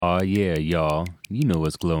Aw yeah, y'all. You know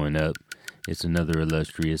what's glowing up. It's another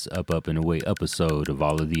illustrious Up and Away episode of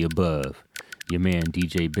All of the Above. Your man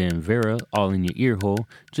DJ Ben Vera, all in your ear hole,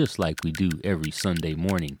 just like we do every Sunday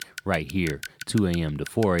morning, right here, 2 a.m. to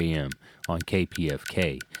 4 a.m. on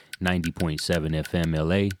KPFK, 90.7 FM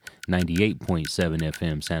LA, 98.7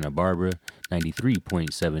 FM Santa Barbara, 93.7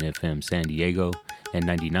 FM San Diego, and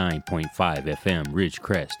 99.5 FM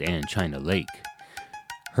Ridgecrest and China Lake.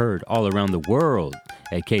 Heard all around the world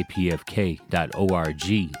at kpfk.org.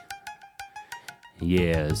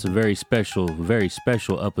 Yeah, it's a very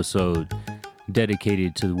special episode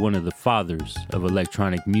dedicated to one of the fathers of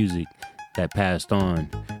electronic music that passed on,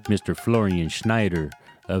 Mr. Florian Schneider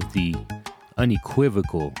of the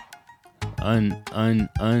unequivocal,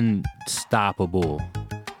 unstoppable,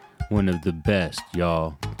 one of the best,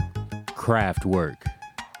 y'all, Kraftwerk.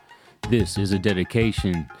 This is a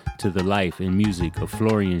dedication to the life and music of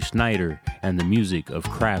Florian Schneider and the music of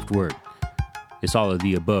Kraftwerk. It's All of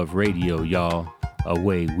the Above radio, y'all.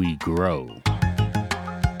 Away we grow.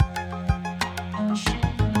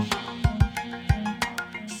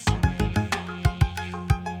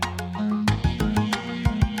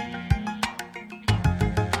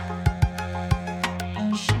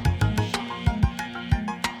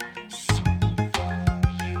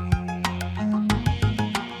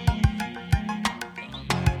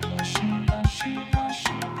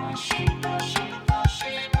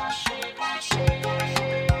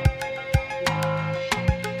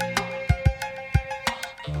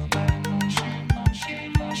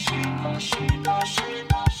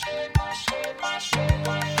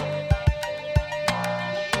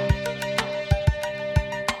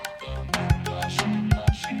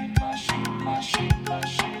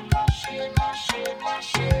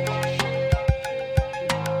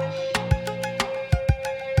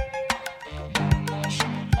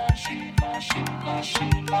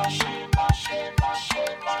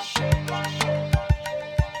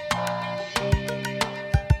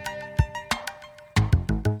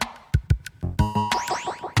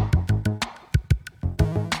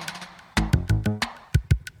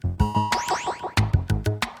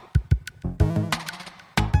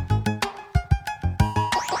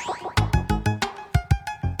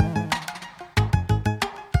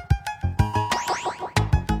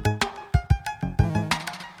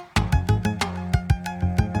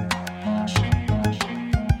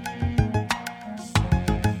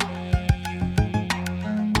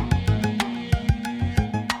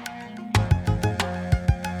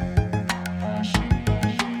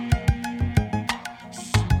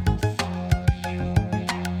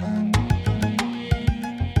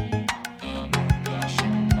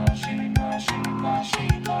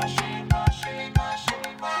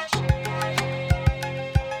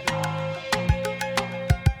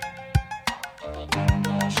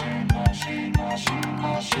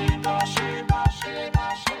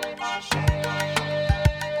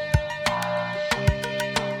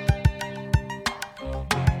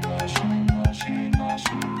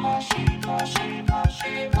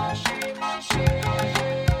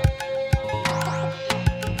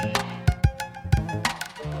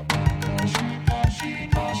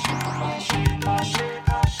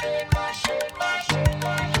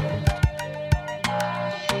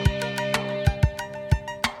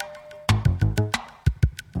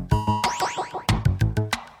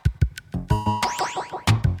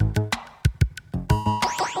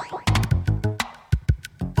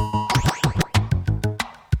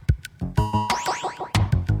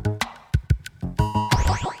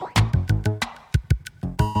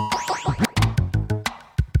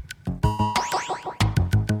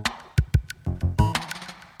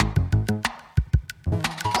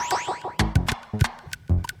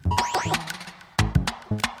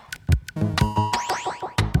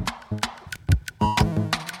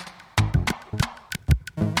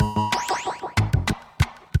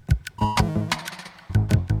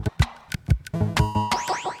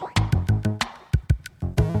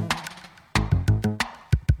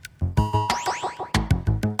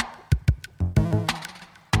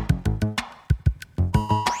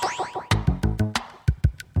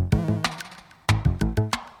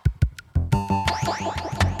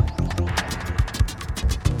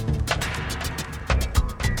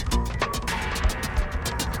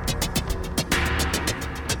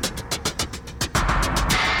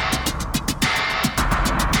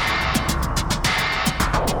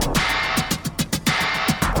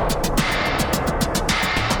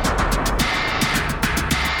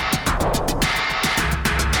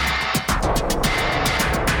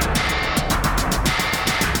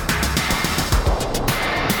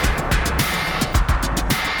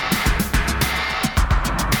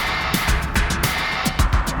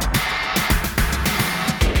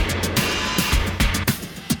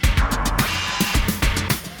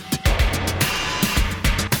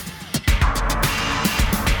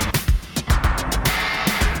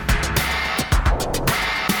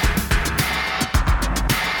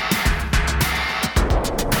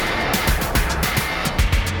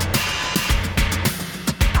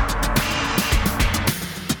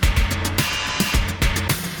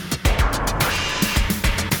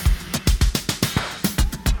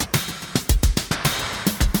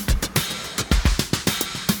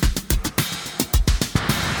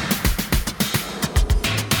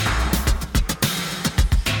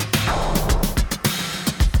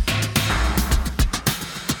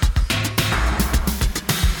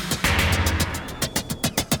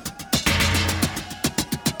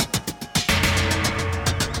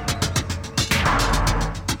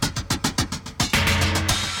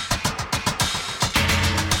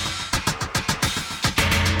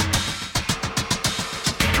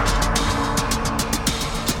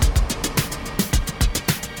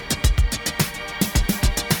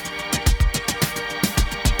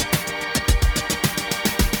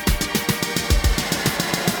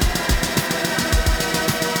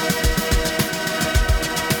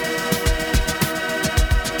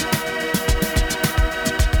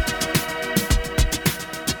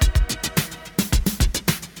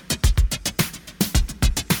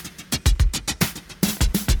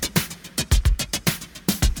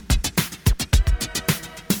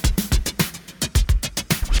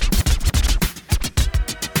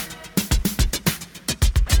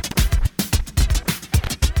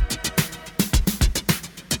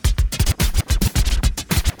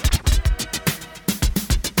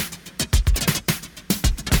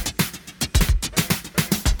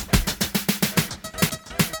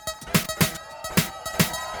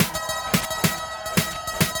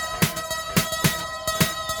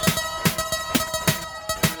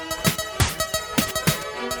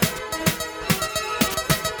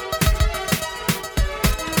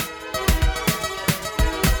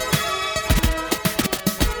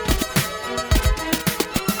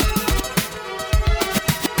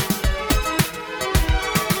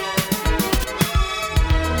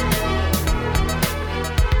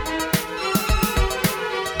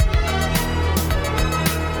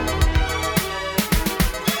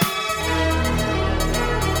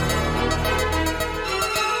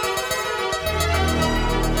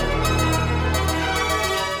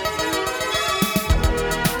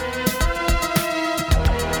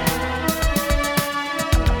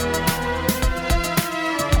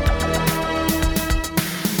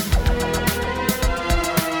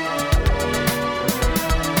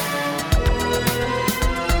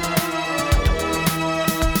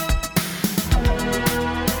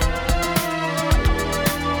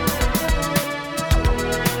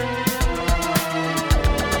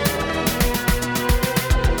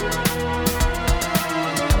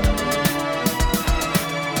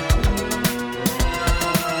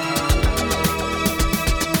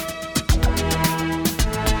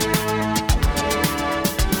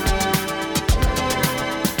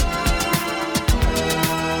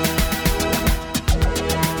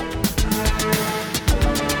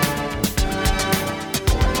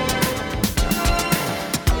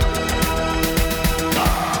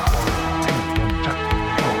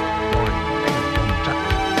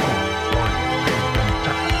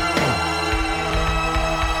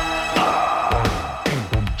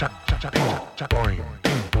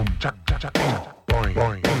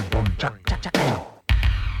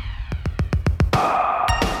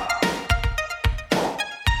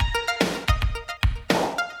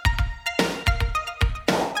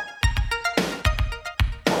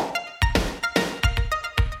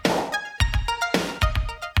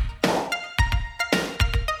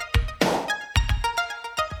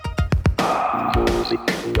 Music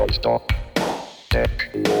non-stop,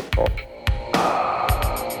 techno pop.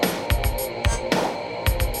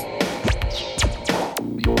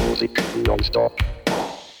 Music non-stop,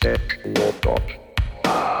 techno pop.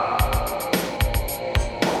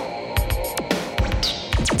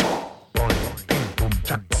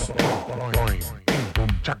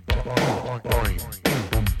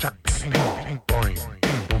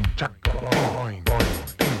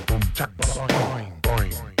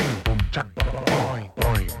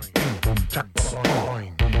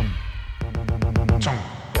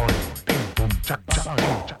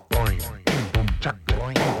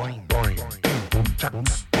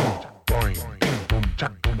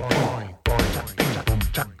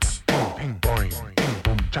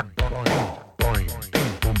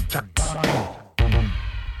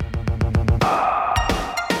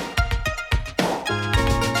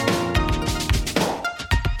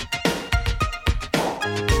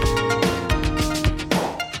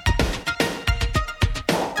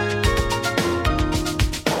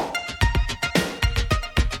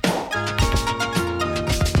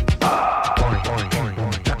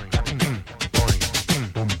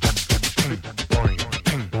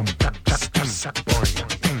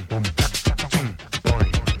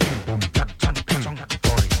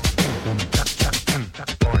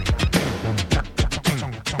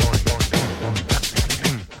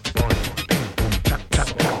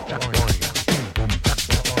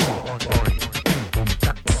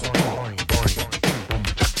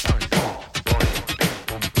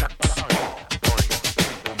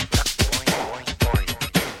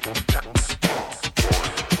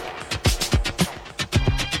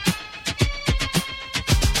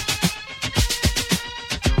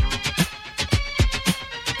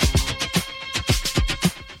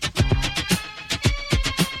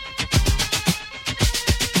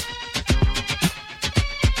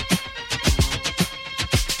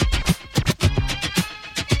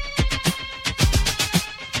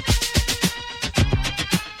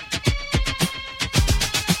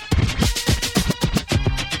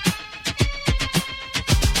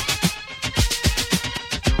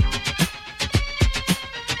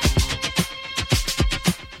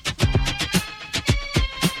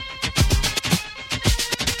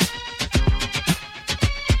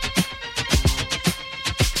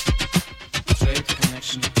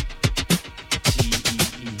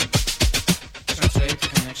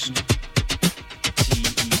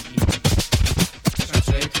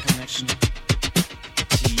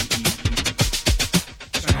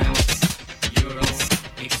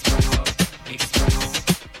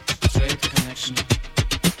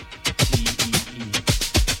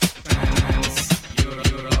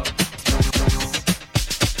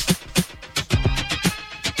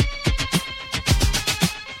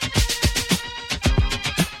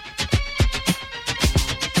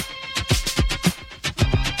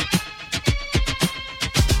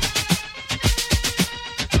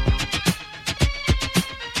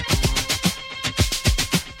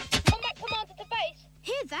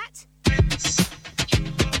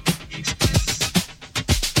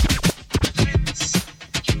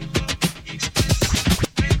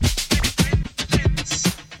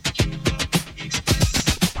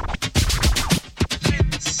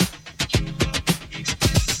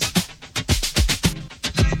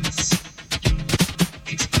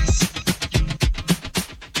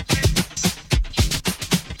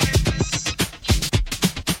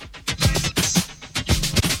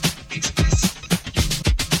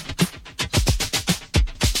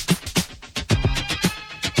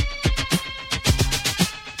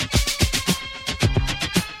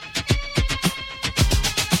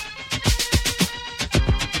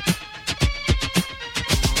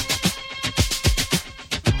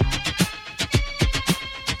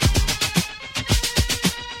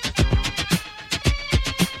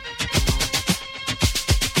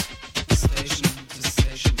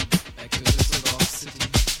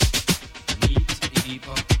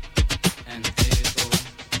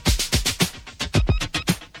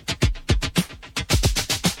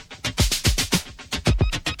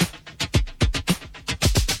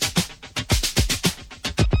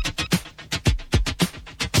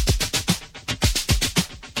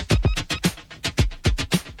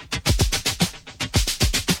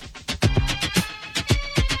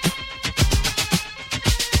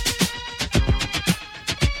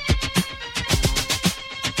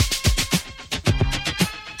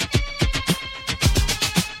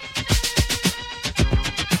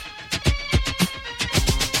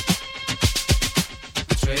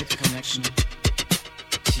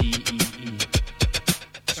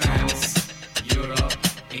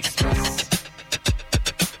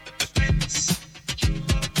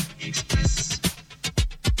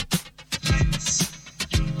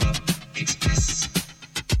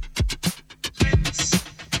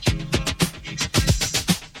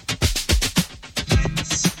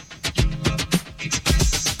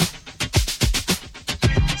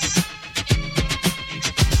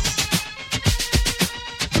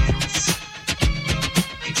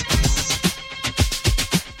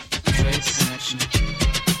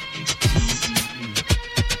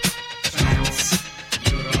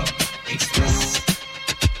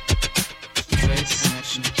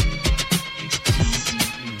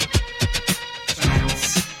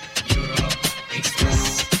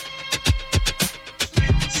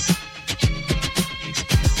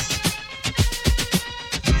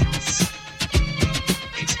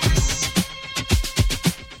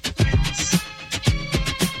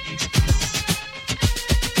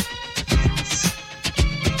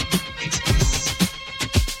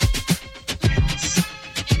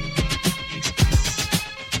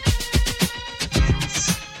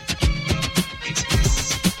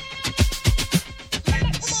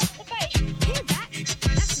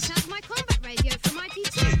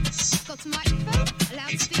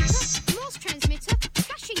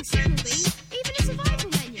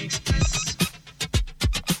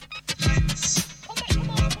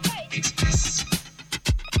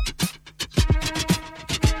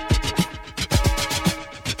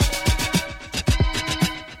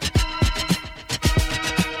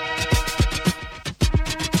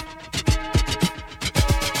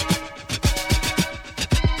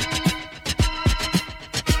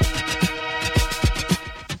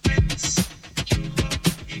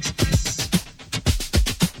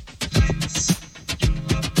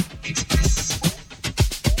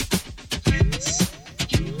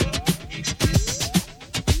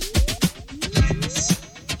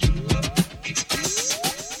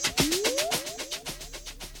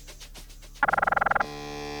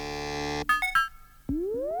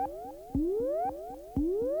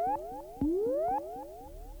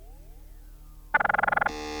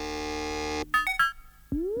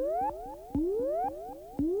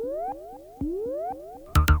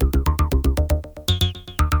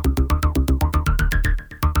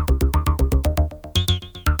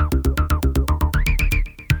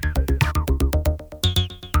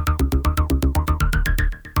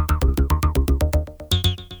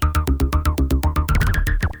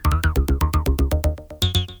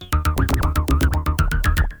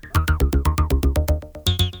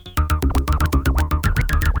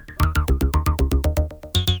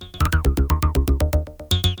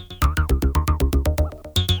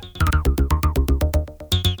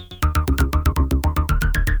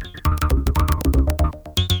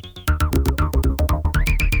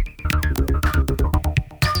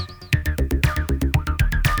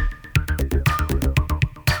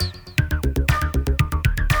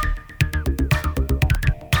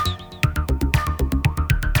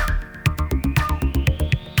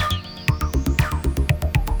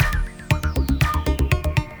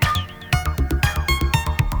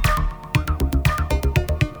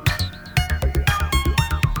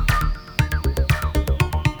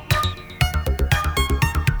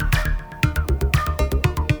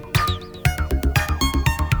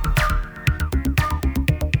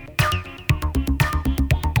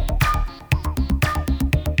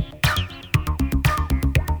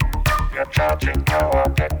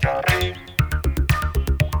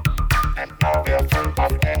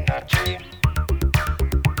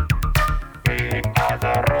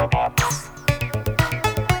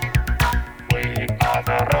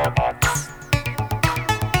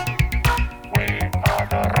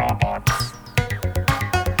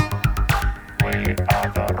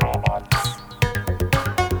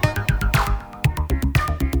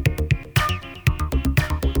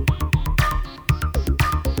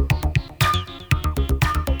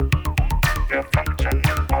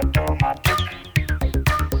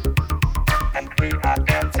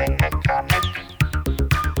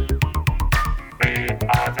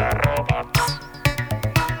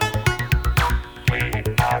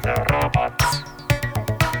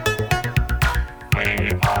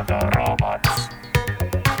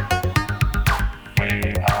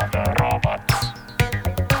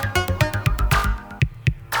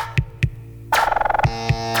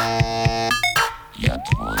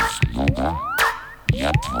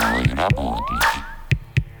 работать.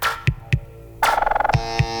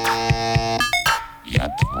 Я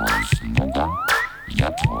твой слуга, я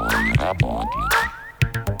твой работник.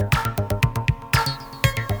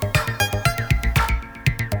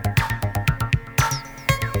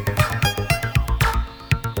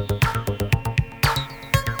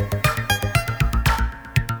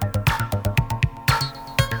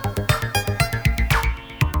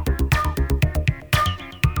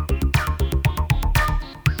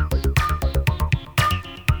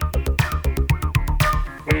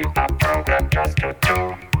 Just to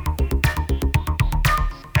do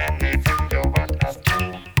anything you want us to.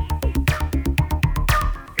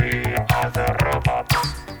 We are the robots.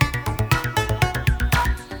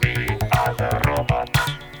 We are the robots.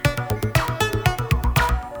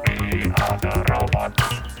 We are the robots.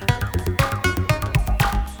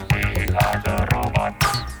 We are the robots.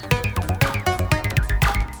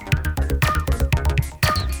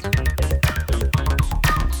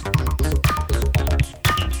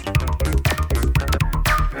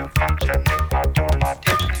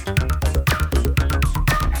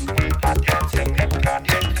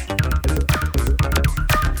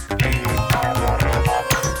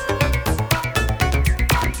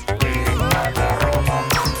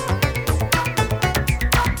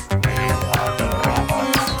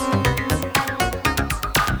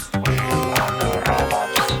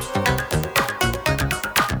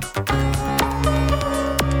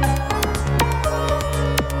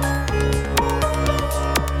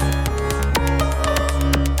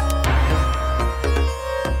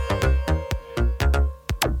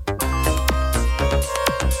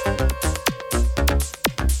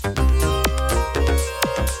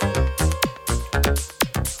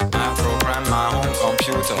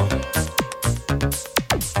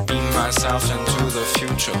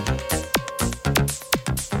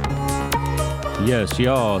 Yes,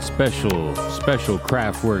 y'all, special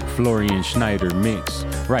Kraftwerk Florian Schneider mix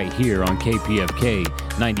right here on KPFK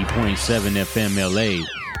 90.7 FM LA,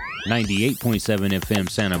 98.7 FM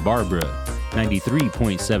Santa Barbara,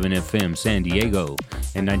 93.7 FM San Diego,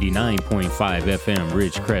 and 99.5 FM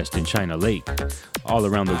Ridgecrest and China Lake. All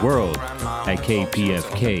around the world at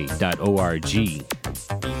kpfk.org.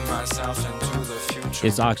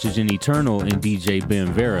 It's Oxygen Eternal and DJ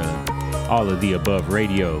Ben Vera. All of the Above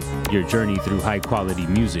Radio, your journey through high-quality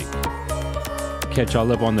music. Catch all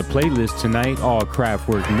up on the playlist tonight, all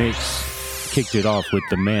Kraftwerk mix. Kicked it off with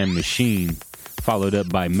The Man Machine, followed up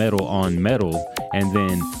by Metal on Metal, and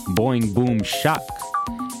then Boing Boom Shock.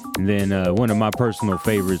 And then one of my personal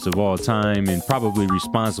favorites of all time, and probably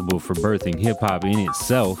responsible for birthing hip-hop in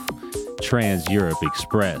itself, Trans Europe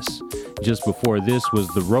Express. Just before this was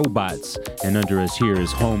The Robots, and under us here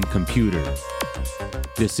is Home Computer.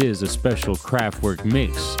 This is a special Kraftwerk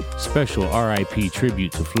mix, special RIP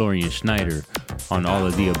tribute to Florian Schneider on All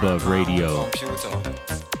of the Above Radio.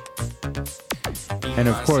 And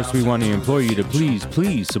of course, we want to implore you to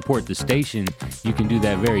please support the station. You can do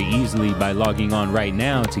that very easily by logging on right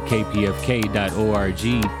now to kpfk.org.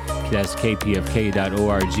 That's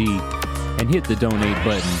kpfk.org, and hit the donate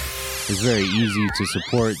button. It's very easy to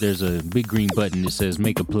support. There's a big green button that says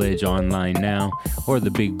make a pledge online now, or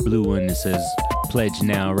the big blue one that says pledge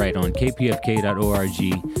now right on kpfk.org.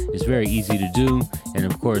 It's very easy to do, and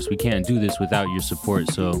of course we can't do this without your support,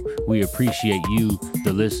 so we appreciate you,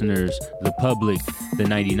 the listeners, the public, the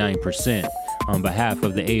 99%. On behalf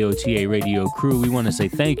of the AOTA radio crew, we want to say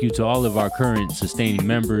thank you to all of our current sustaining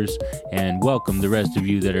members and welcome the rest of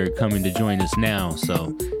you that are coming to join us now.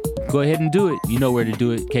 So go ahead and do it. You know where to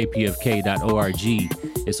do it, kpfk.org.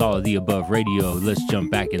 It's All of the Above Radio. Let's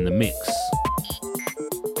jump back in the mix.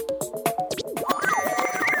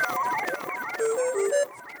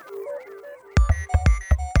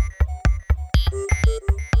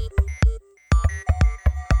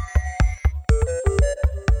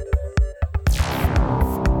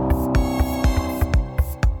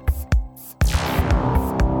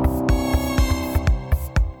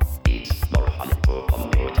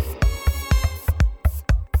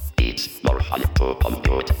 It's more fun to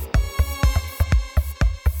compute.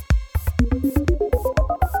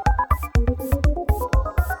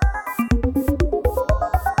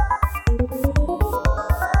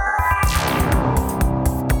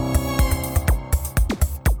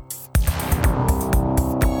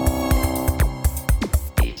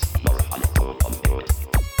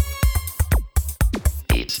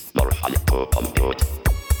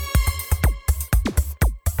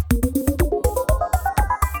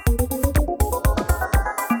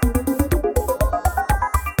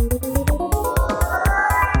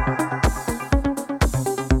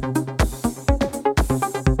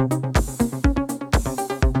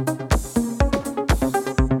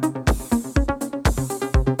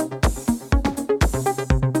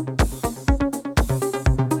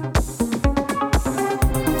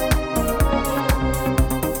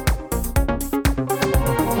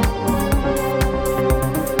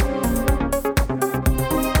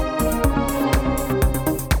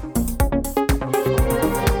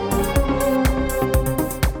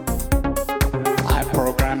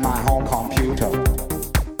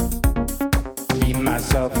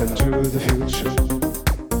 myself into the future.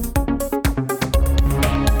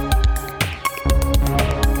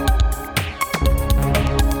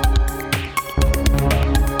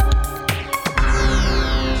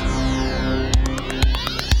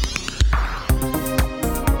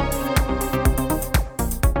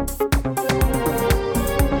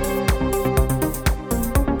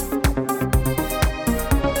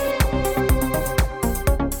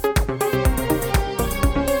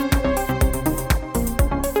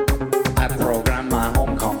 I program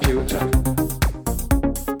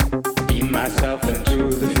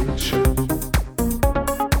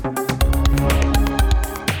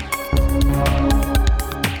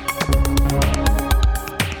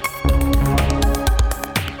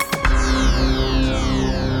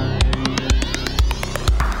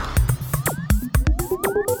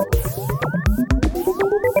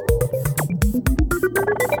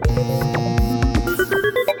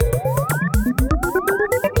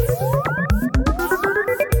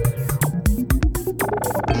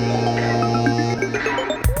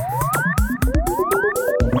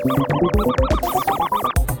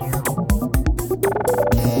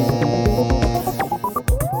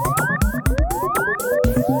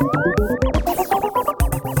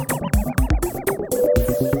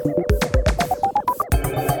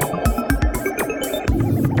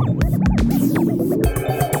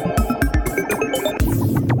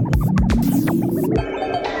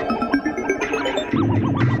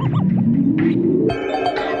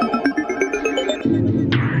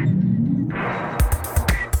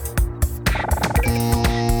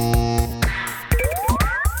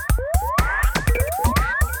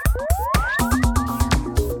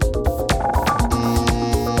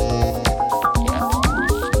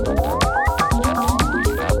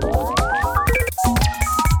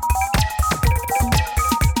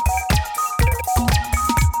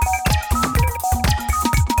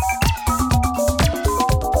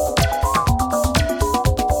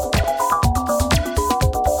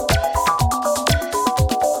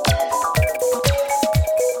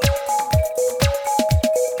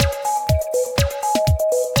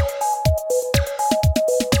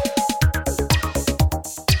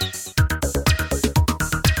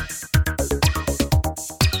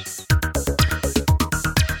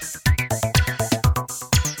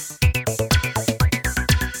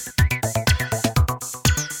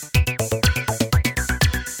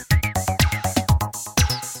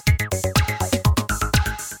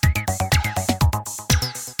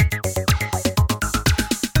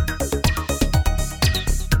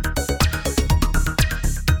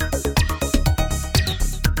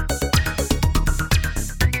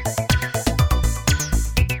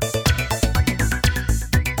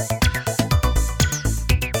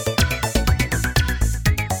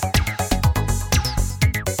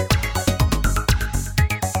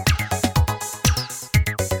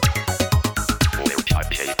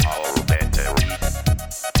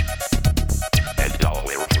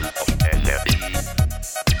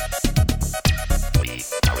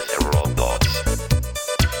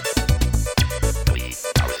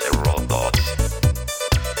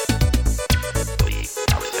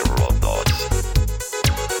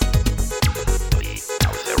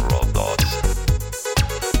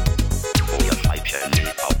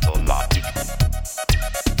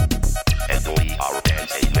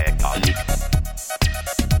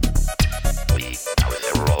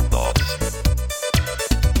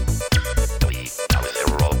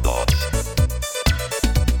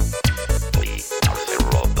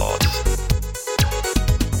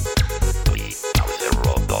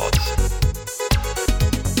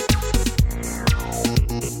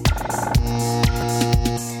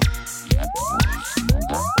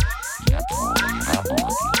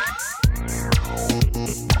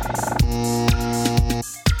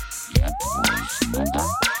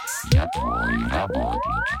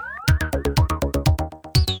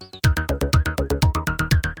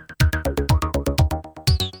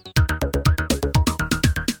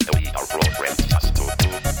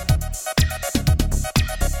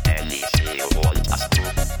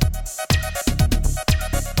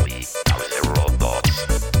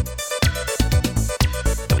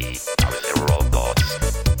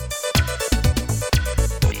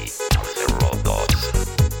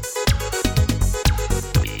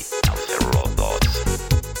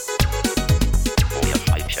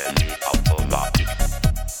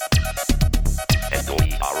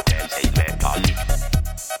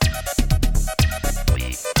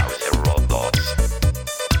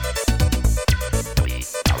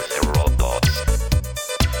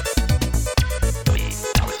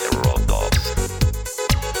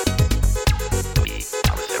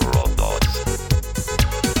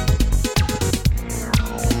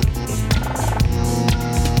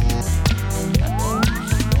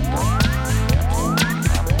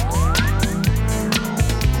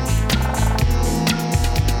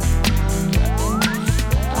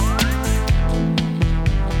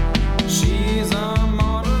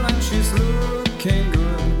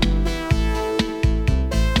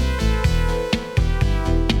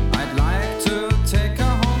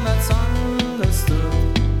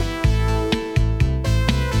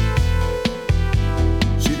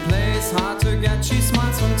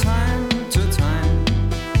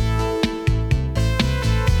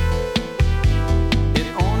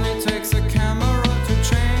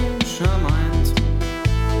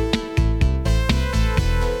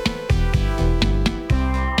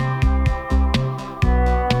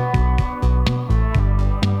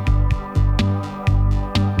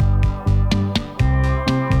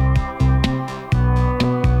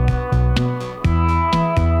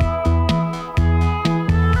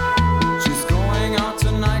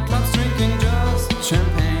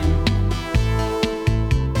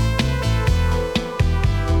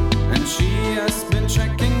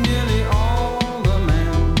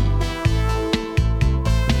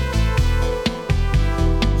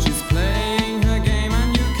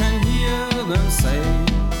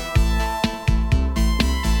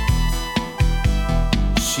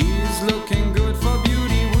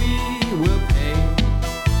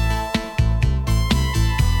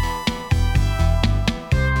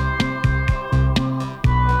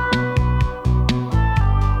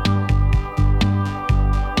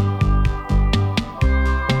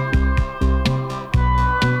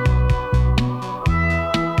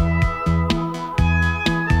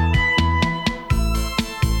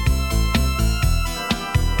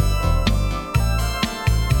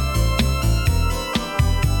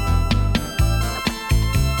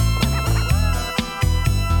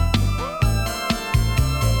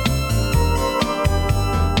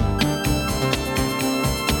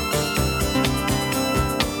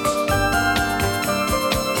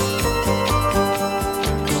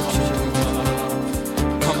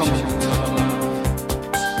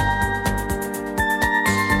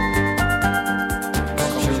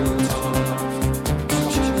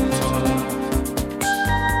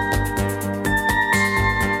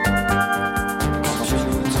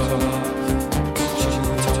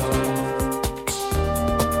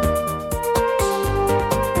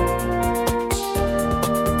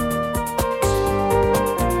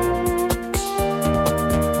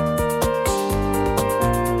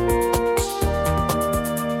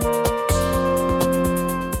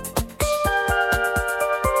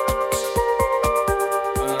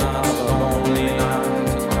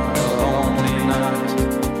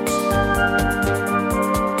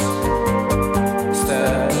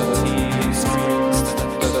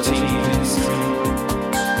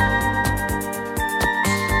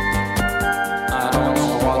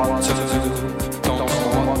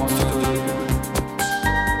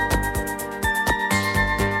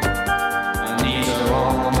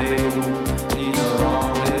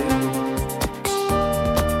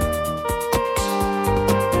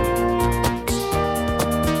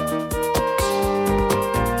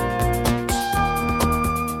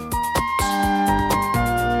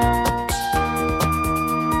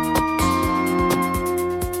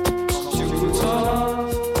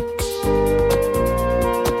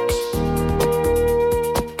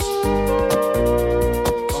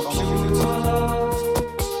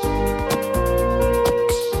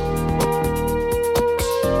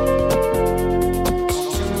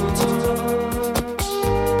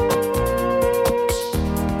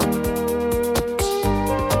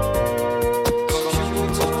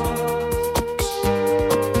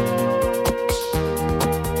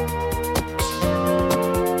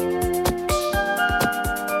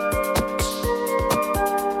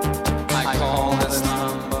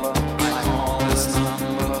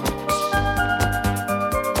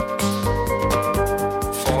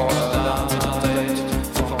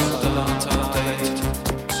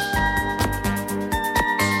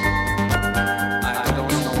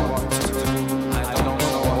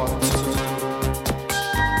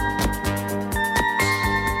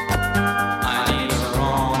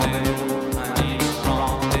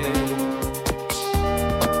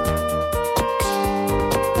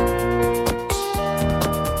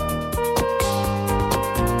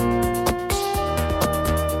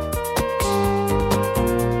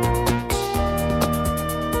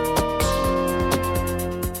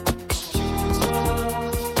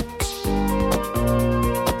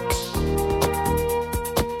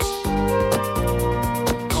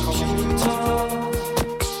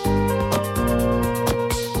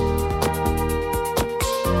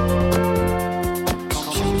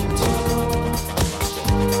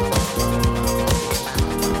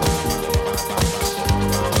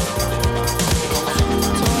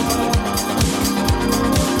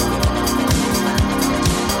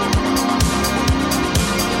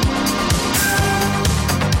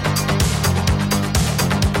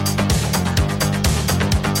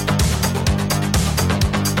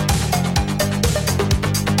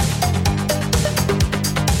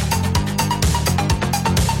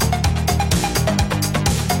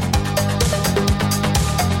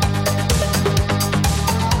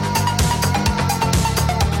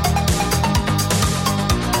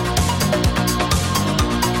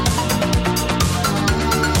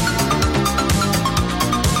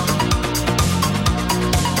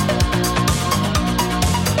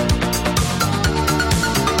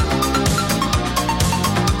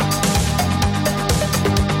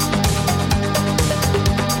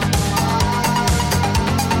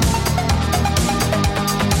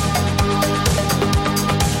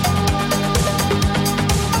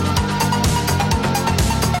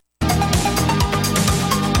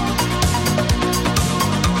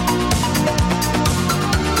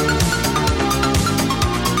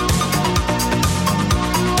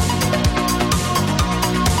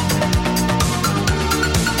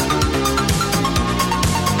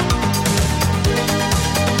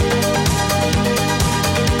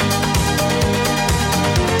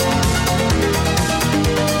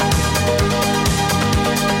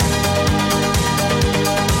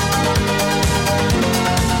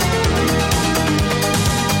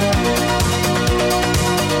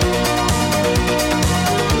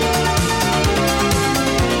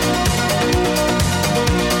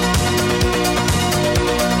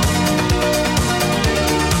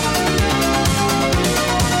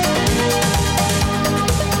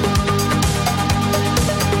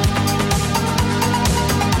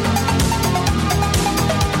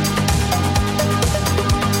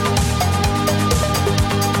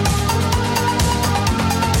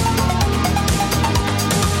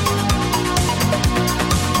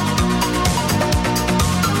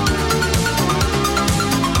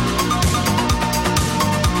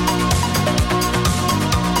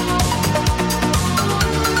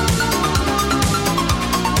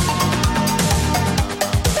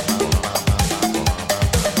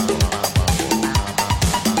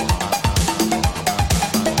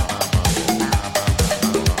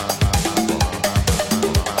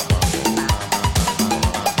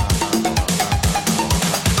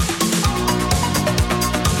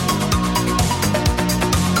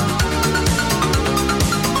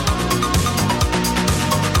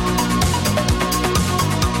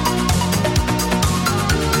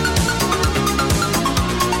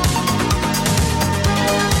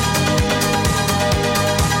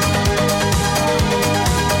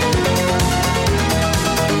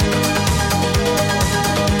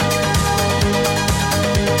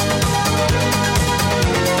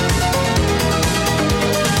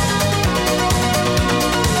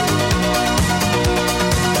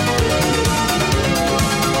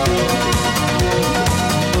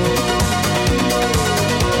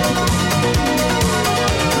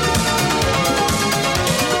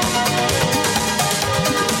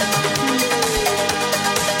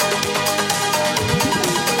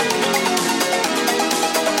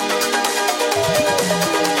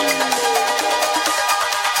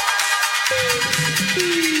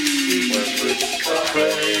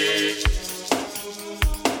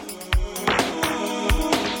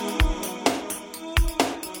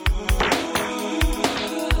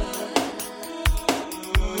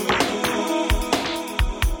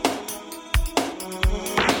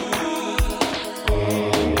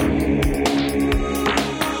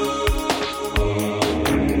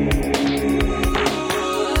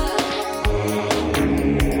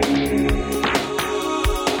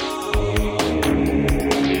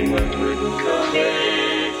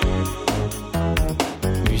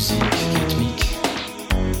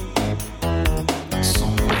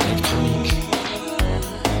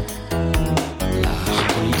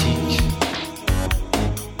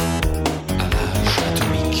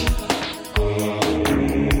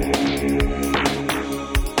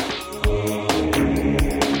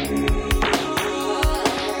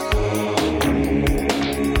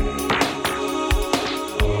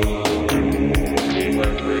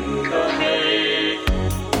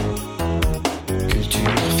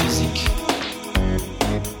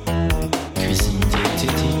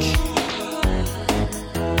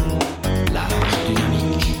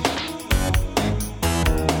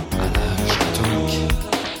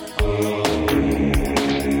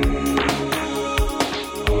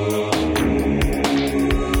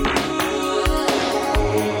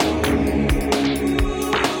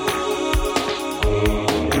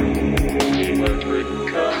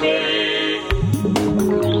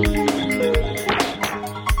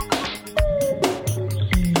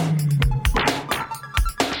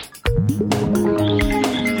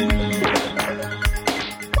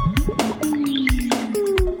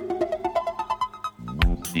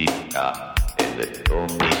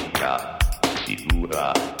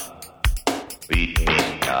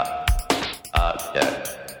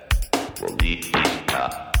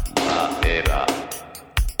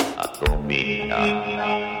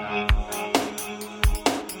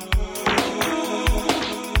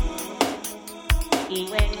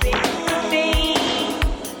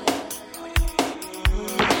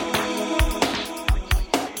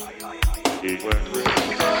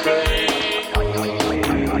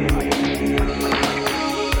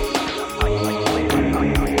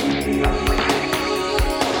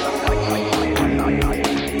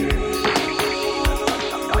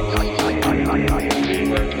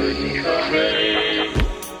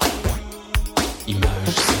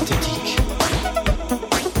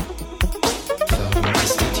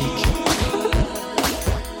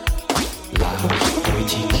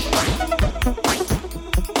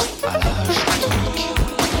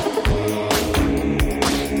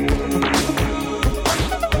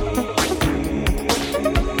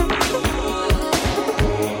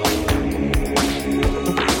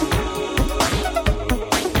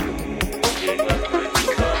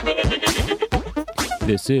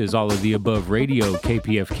This is All of the Above Radio,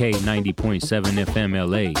 KPFK 90.7 FM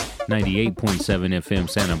LA, 98.7 FM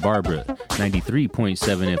Santa Barbara,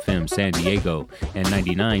 93.7 FM San Diego, and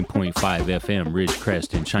 99.5 FM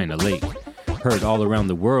Ridgecrest and China Lake. Heard all around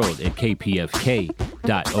the world at kpfk.org.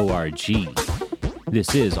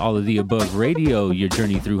 This is All of the Above Radio, your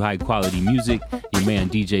journey through high quality music. Your man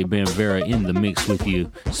DJ Ben Vera in the mix with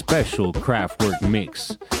you. Special Kraftwerk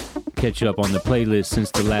mix. Catch you up on the playlist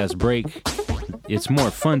since the last break. It's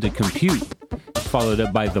More Fun to Compute, followed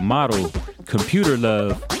up by The Model, Computer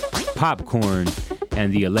Love, Popcorn,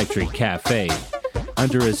 and The Electric Cafe.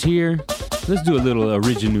 Under us here, let's do a little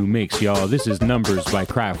original mix, y'all. This is Numbers by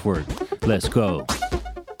Kraftwerk. Let's go.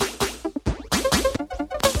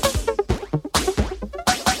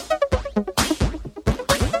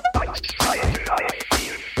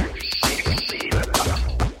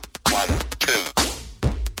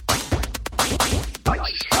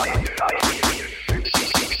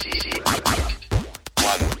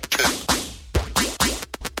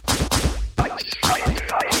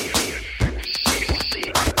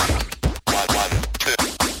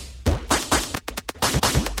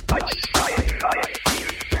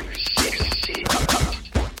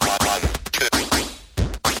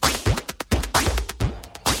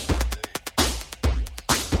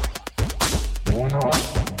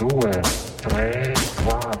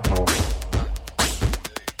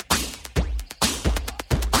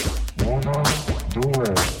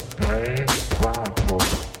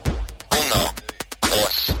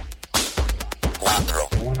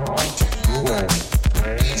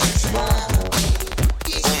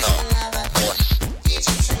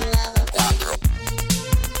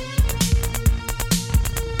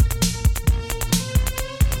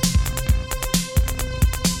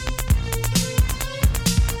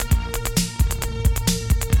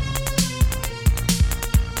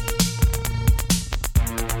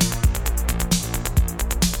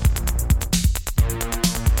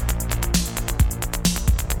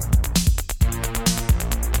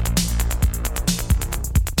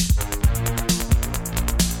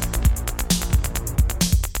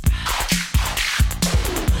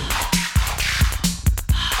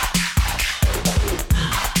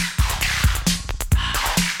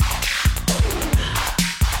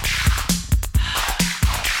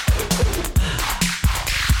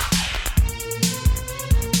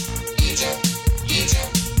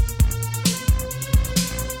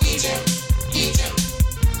 Give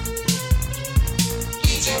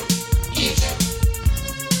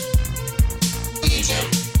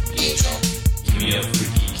me a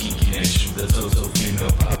freaky, kinky nation, the total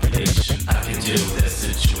female population. I can deal with that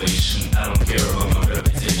situation, I don't care about my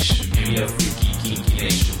reputation. Give me a freaky, kinky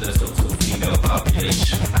nation, the total female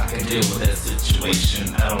population. I can deal with that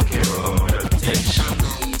situation, I don't care about my reputation.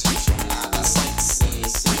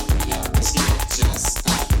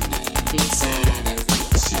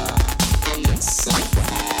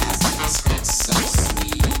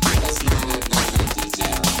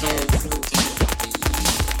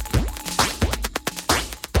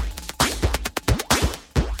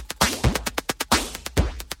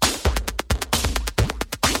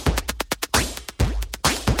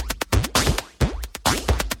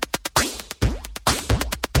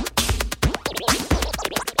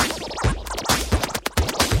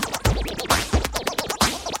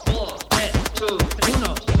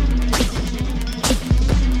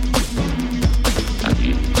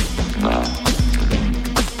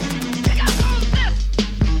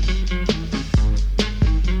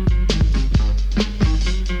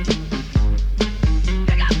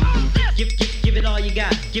 Give it all you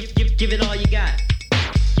got. Give it all you got.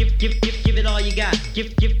 Give it all you got.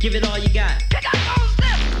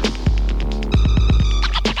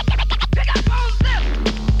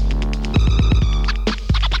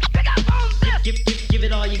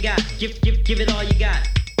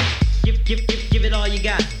 Give it all you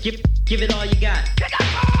got. Give it all you got.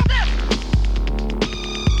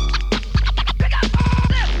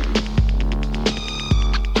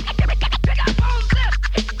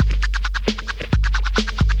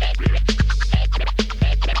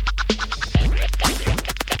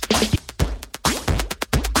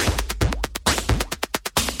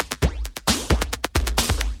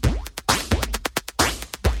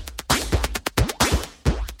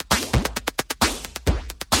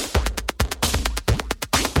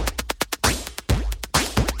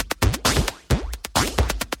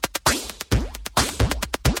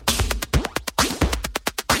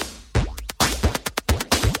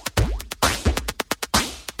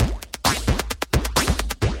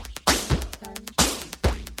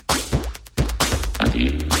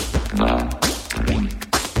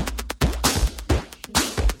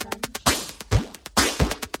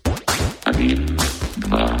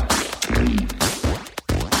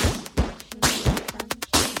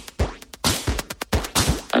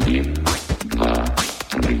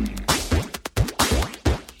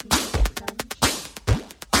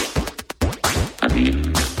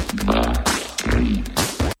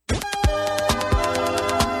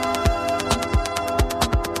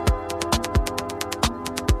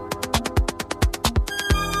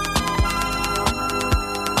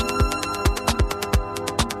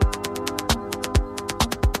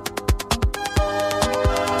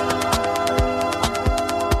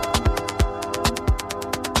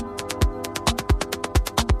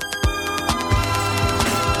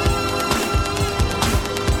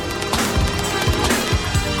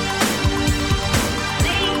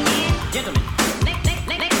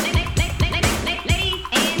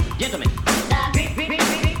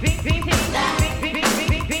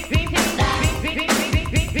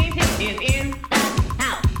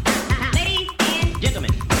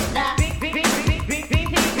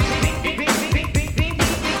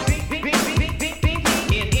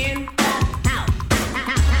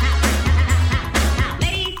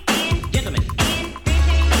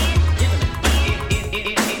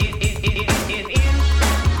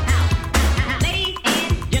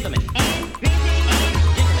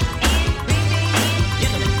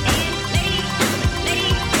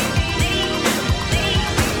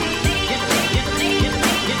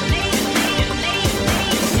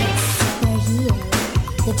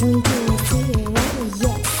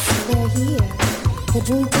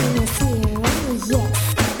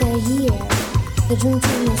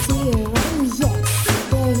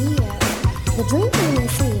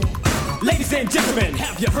 Ladies and gentlemen,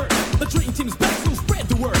 have you heard? The Dream Team is back, so spread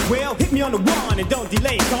the word. Well, hit me on the one and don't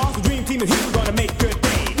delay, cause the Dream Team is here, we're gonna make good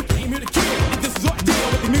day. We came here to kill, and this is our deal.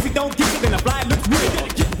 If the music don't get it, then the fly looks real. We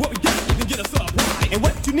gotta get what we got, you can get us up right. And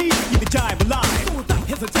what you need, keep the jive alive. So without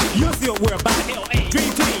hesitation, you'll see what we're about. L.A.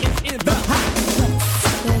 Dream Team is in the house.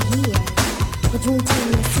 They're here. The Dream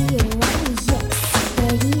Team is here. Oh yes,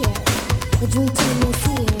 they're here. The Dream Team is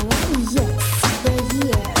here. Oh yes, they're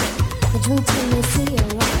here. The Dream Team is here.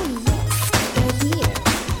 Oh yes, they're here.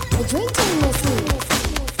 The Dream Team is here.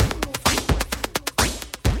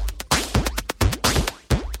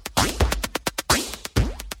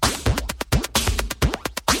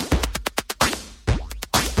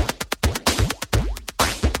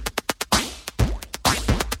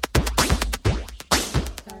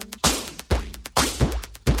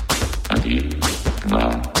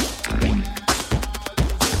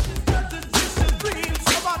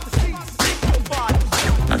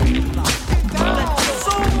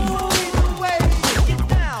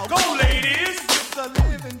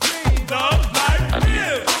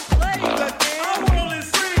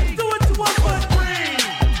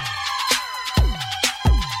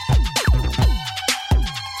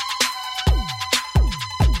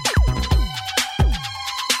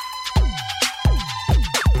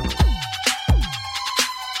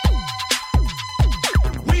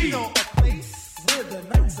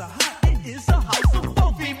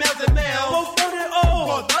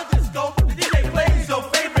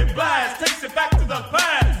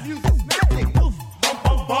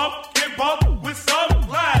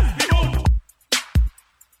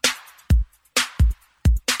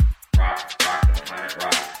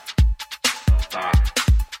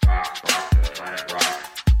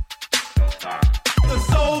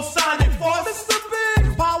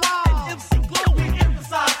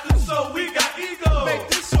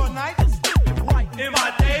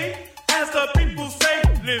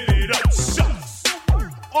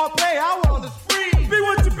 or play. Our world is free. Be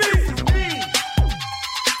what you be. It's me.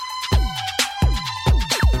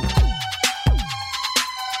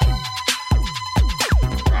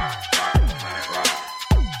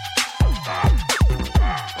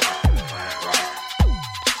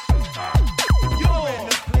 You're in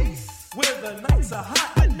the place where the nights are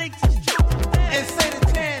hot, but nature's children dance and say the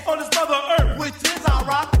chance on this mother earth, which is our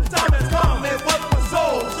rock. The time has come and what for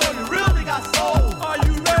soul. So you really got soul. Are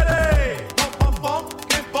you ready? Bump, bump, bump,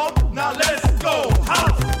 get bump. Now let's go.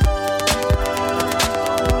 House.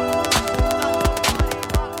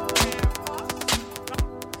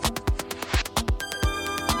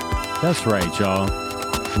 That's right, y'all.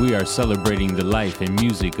 We are celebrating the life and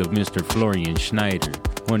music of Mr. Florian Schneider,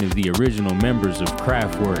 one of the original members of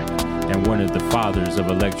Kraftwerk and one of the fathers of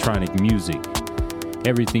electronic music.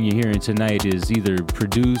 Everything you're hearing tonight is either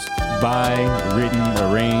produced by, written,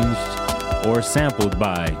 arranged, or sampled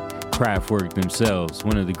by Kraftwerk themselves,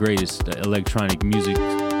 one of the greatest electronic music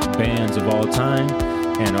bands of all time,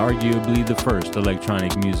 and arguably the first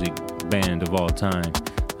electronic music band of all time.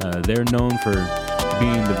 They're known for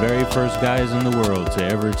being the very first guys in the world to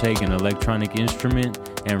ever take an electronic instrument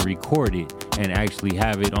and record it and actually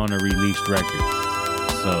have it on a released record.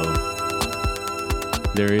 So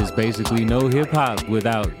there is basically no hip-hop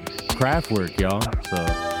without Kraftwerk, y'all.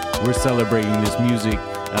 So we're celebrating this music.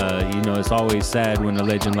 It's always sad when a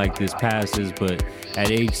legend like this passes, but at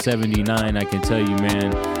age 79, I can tell you,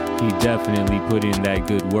 man, he definitely put in that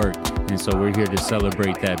good work. And so we're here to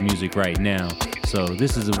celebrate that music right now. So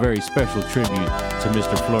this is a very special tribute to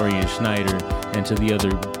Mr. Florian Schneider and to the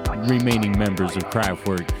other remaining members of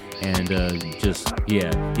Kraftwerk. And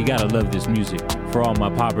you gotta love this music. For all my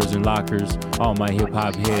poppers and lockers, all my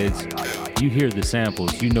hip-hop heads, you hear the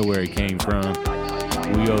samples, you know where it came from.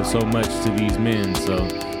 We owe so much to these men, so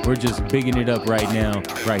we're just bigging it up right now,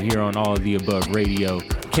 right here on All of the Above Radio,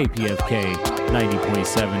 KPFK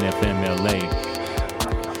 90.7 FM LA.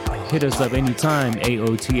 Hit us up anytime,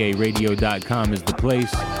 AOTARadio.com is the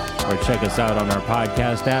place, or check us out on our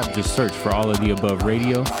podcast app. Just search for All of the Above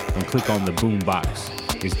Radio and click on the boom box.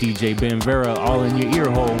 It's DJ Ben Vera, all in your ear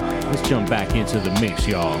hole. Let's jump back into the mix,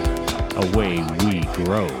 y'all. Away we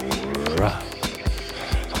grow. Rah.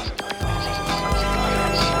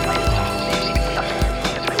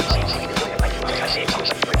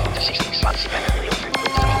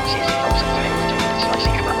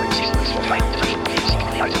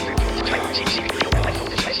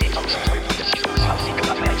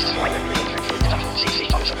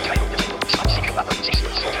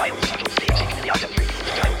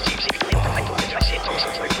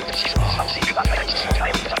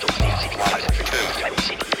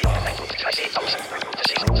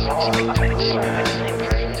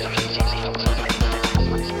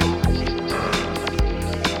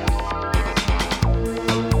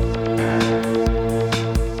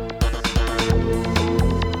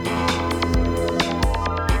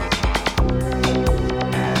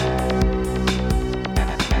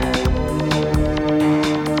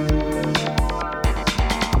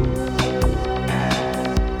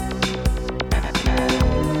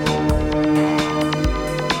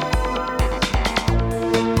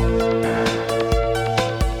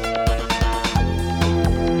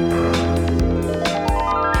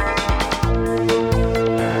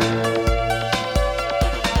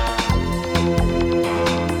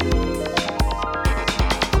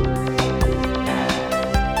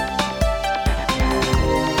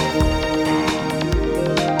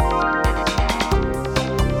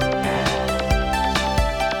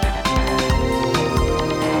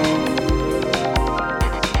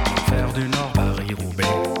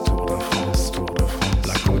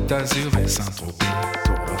 d'Azur et Saint-Tropez,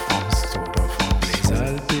 Tour de France, Tour de France. Les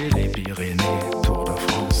Alpes et les Pyrénées, Tour de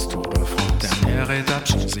France, Tour de France. Dernière étape,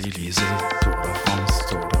 Champs-Élysées, Tour de France,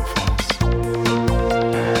 Tour de France.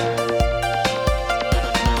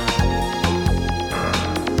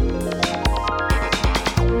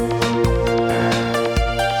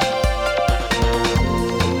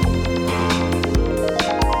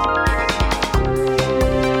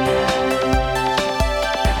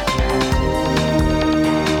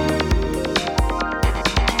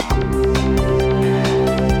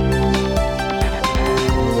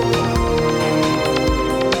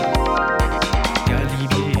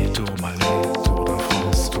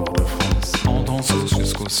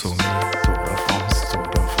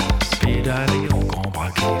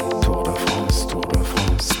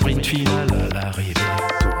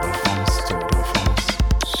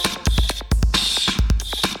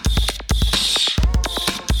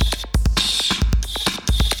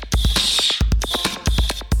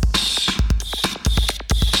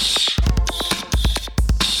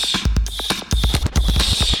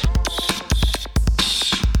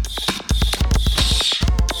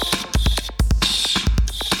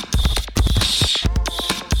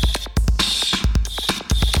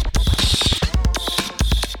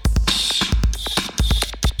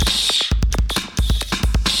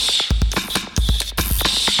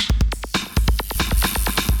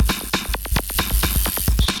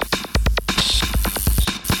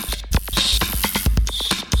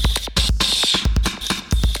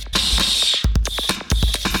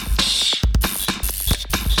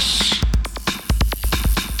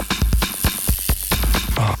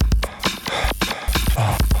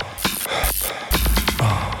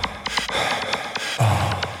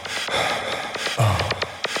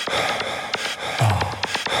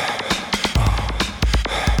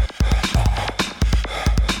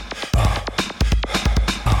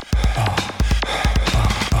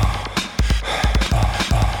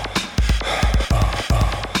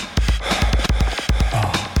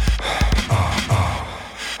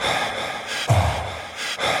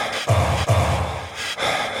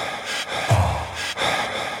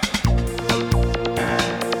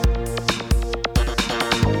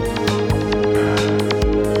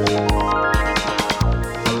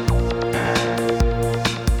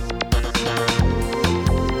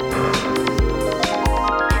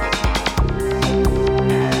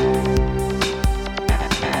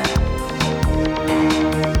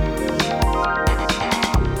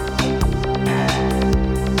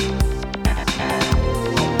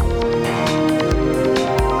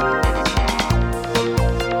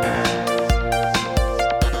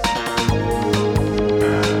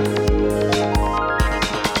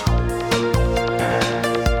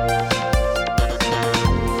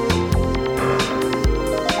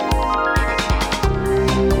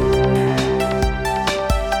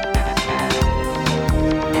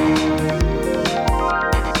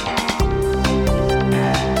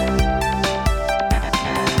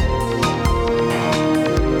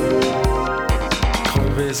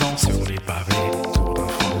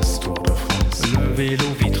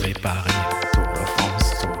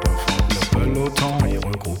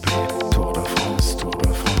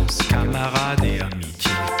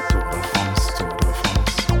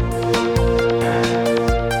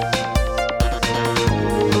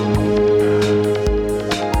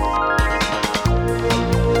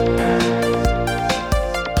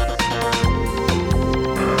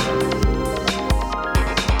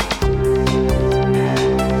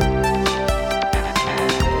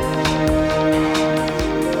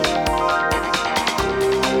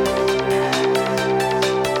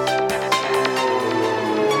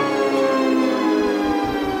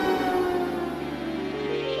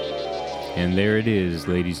 is,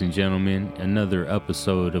 ladies and gentlemen, another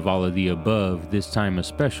episode of All of the Above, this time a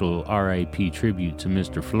special RIP tribute to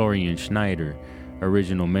Mr. Florian Schneider,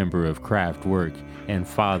 original member of Kraftwerk and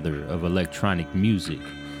father of electronic music.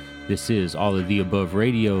 This is All of the Above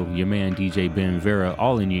Radio, your man DJ Ben Vera,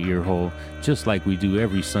 all in your ear hole, just like we do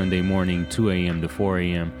every Sunday morning, 2 a.m. to 4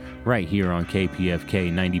 a.m., right here on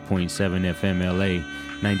KPFK 90.7 FM LA,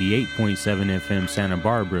 98.7 FM Santa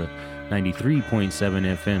Barbara, 93.7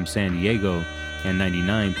 FM San Diego, and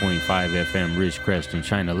 99.5 FM Ridgecrest and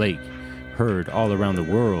China Lake. Heard all around the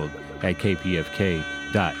world at kpfk.org.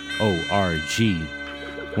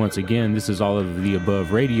 Once again, this is All of the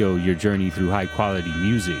Above Radio, your journey through high-quality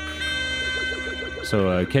music.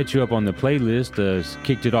 So catch you up on the playlist.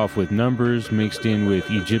 Kicked it off with Numbers, mixed in with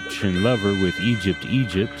Egyptian Lover with Egypt,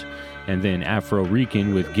 and then Afro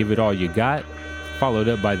Rican with Give It All You Got, followed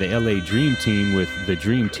up by the LA Dream Team with The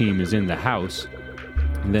Dream Team Is in the House,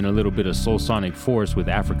 and then a little bit of Soul Sonic Force with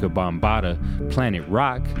Africa Bambaataa, Planet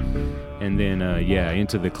Rock, and then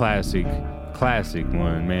into the classic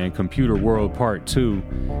one, man, Computer World Part 2,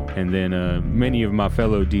 and then many of my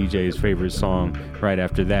fellow DJs' favorite song right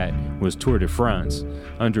after that was Tour de France.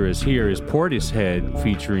 Under us here is Portishead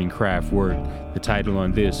featuring Kraftwerk. The title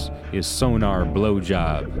on this is Sonar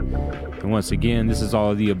Blowjob. And once again, this is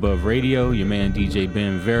All of the Above Radio, your man DJ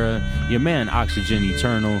Ben Vera, your man Oxygen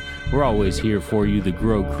Eternal. We're always here for you, the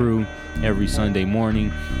Grow Crew, every Sunday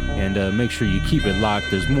morning. And make sure you keep it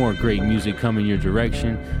locked. There's more great music coming your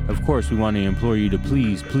direction. Of course, we want to implore you to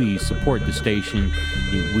please support the station.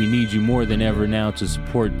 We need you more than ever now to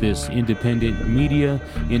support this independent media,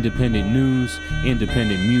 independent news,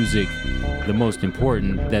 independent music, the most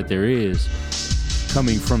important that there is,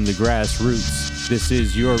 coming from the grassroots. This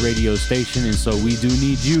is your radio station, and so we do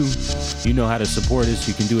need you. You know how to support us.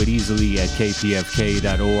 You can do it easily at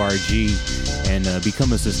kpfk.org and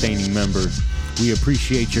become a sustaining member. We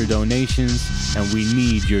appreciate your donations, and we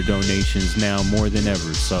need your donations now more than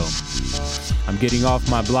ever. So I'm getting off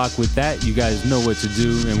my block with that. You guys know what to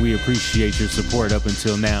do, and we appreciate your support up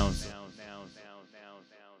until now.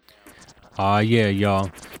 Yeah, y'all.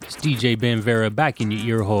 It's DJ Ben Vera back in your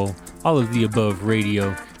ear hole. All of the Above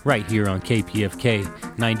Radio, right here on KPFK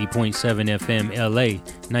 90.7 FM LA,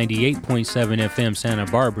 98.7 FM Santa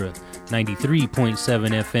Barbara, 93.7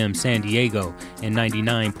 FM San Diego, and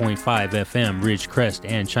 99.5 FM Ridgecrest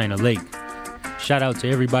and China Lake. Shout out to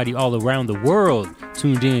everybody all around the world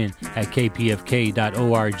tuned in at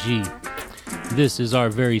kpfk.org. This is our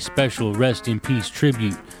very special Rest in Peace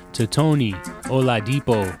tribute to Tony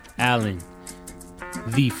Oladipo Allen,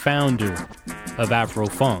 the founder of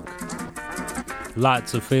Afrofunk.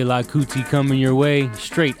 Lots of Fela Kuti coming your way,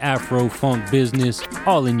 straight Afro-funk business,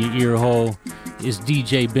 all in your ear hole. It's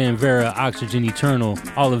DJ Ben Vera, Oxygen Eternal,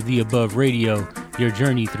 All of the Above Radio, your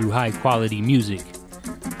journey through high-quality music.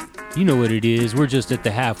 You know what it is, we're just at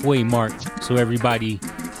the halfway mark, so everybody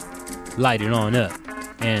light it on up,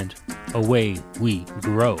 and away we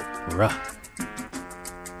grow. Ruh.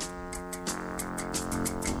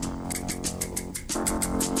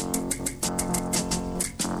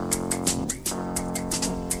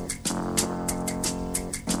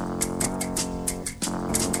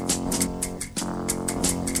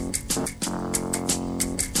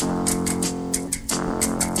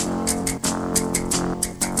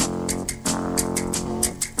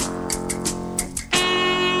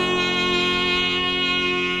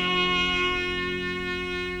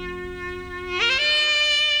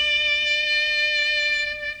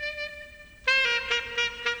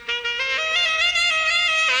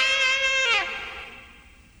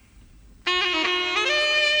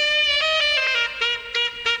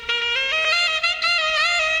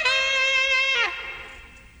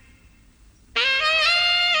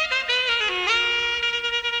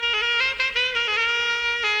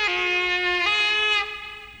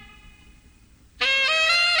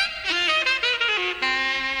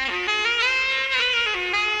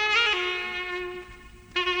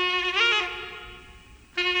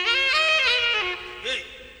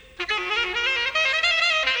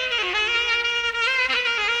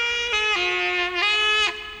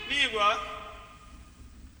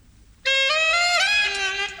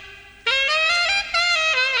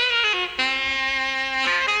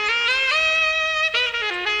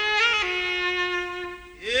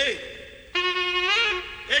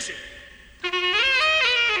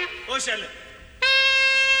 ṣẹlẹ̀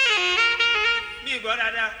mi gbọ́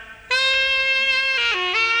dáadáa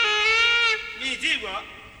mi ì tí gbọ́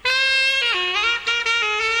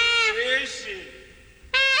èsì.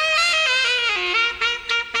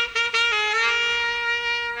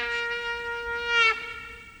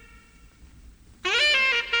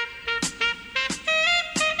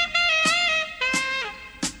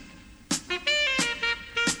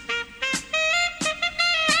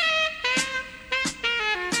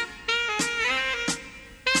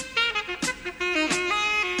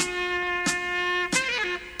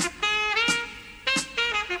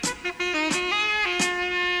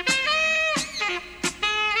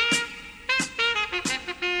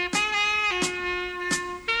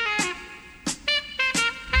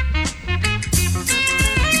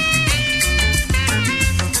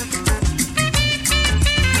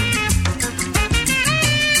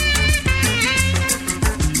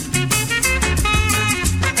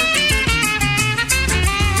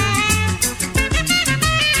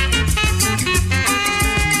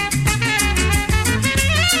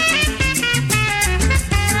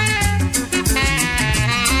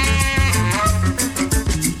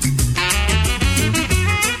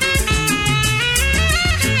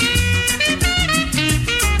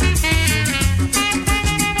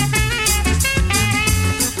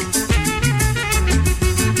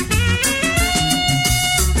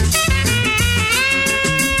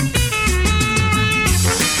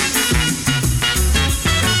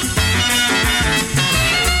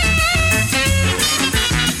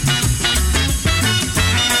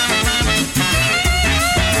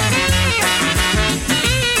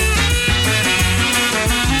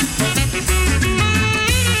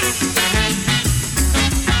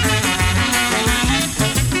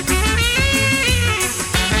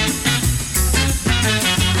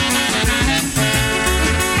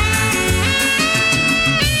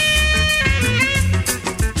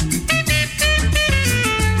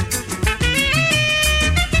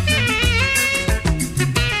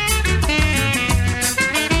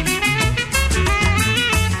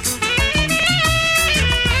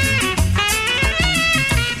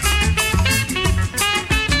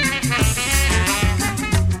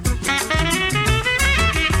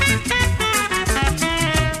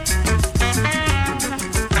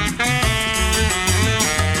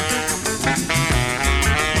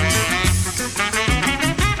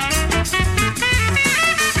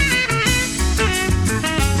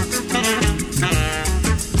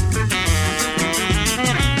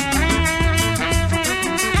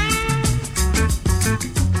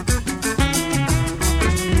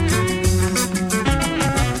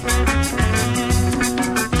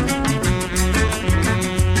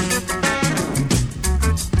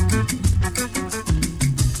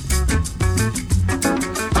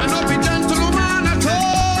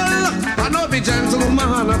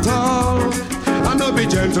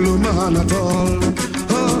 gentleman at all.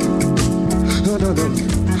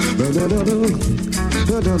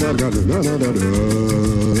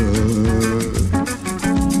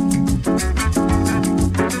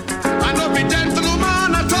 I no be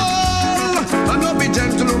gentleman at all. I no be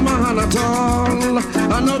gentleman at all.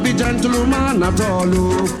 I no be gentleman at all.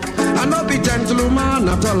 I no be gentleman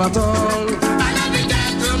at all at all. I no be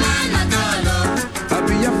gentleman at all. I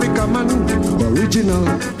be African man, original.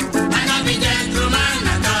 I no be gentleman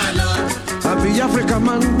at all. I be African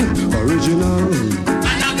man, original.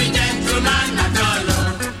 I no be gentleman at all.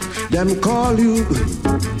 Them call you,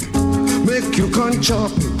 make you can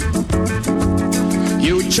chop.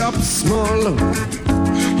 You chop small.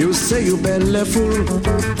 You say you belly full.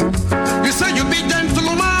 You say you be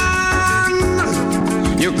gentleman.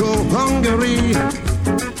 You go hungry.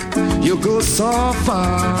 You go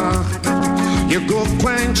suffer. You go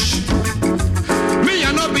quench. Me,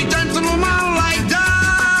 I no be gentleman like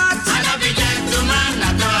that. I no be gentleman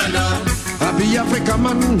at all. I be African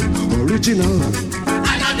man, original.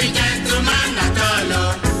 I no be gentleman at all.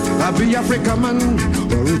 I be African man,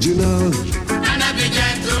 original. I no be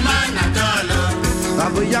gentleman at all. I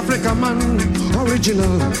be African man,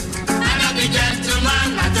 original. I no be gentleman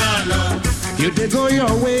at all. You dey go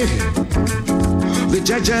your way, the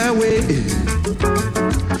Jaja way.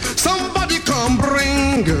 Somebody come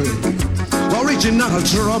bring original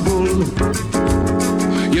trouble.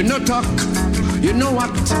 You no talk, you know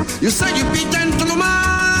what? You say you be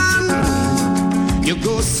gentleman. You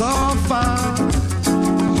go suffer,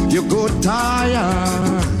 you go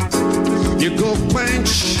tire, you go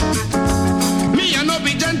quench. Me, I no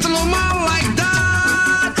be gentleman like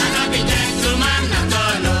that. I no be gentleman at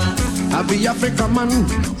all. I be African man,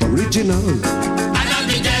 original. I no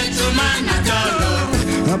be gentleman at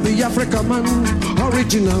all. I be African man,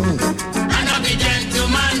 original. I no be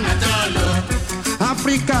gentleman at all.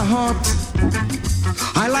 Africa hot,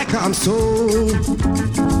 I like her, I'm so.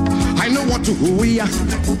 I know what to who we are,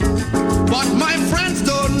 but my friends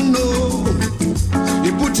don't know.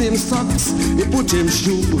 He put him socks, he put him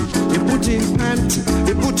shoe, he put him pant,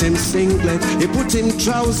 he put him singlet, he put him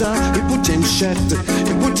trouser, he put him shirt,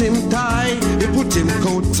 he put him tie, he put him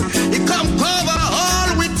coat. He come cover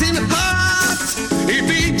all with him heart. He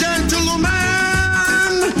be gentleman.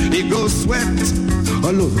 He go sweat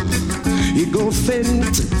all over. He go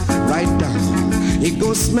faint right down. He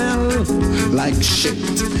go smell like shit.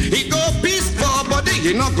 He go peace for body.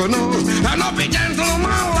 He not gonna know. I not be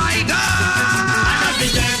gentleman like that. I no be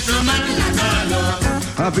gentleman at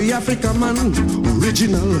all. I be African man,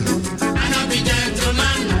 original. I no be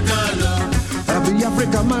gentleman at all. I be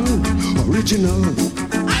African man, original.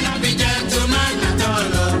 I no be gentleman at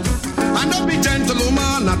all. I no be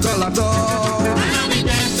gentleman at all at all. I no be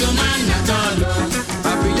gentleman at all. I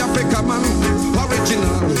be African man,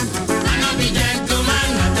 original. I no be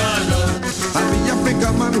gentleman at all. I be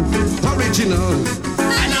African man, original.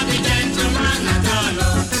 I no be gentleman at all.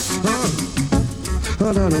 Da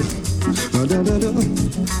da da da da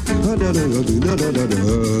da da da da da.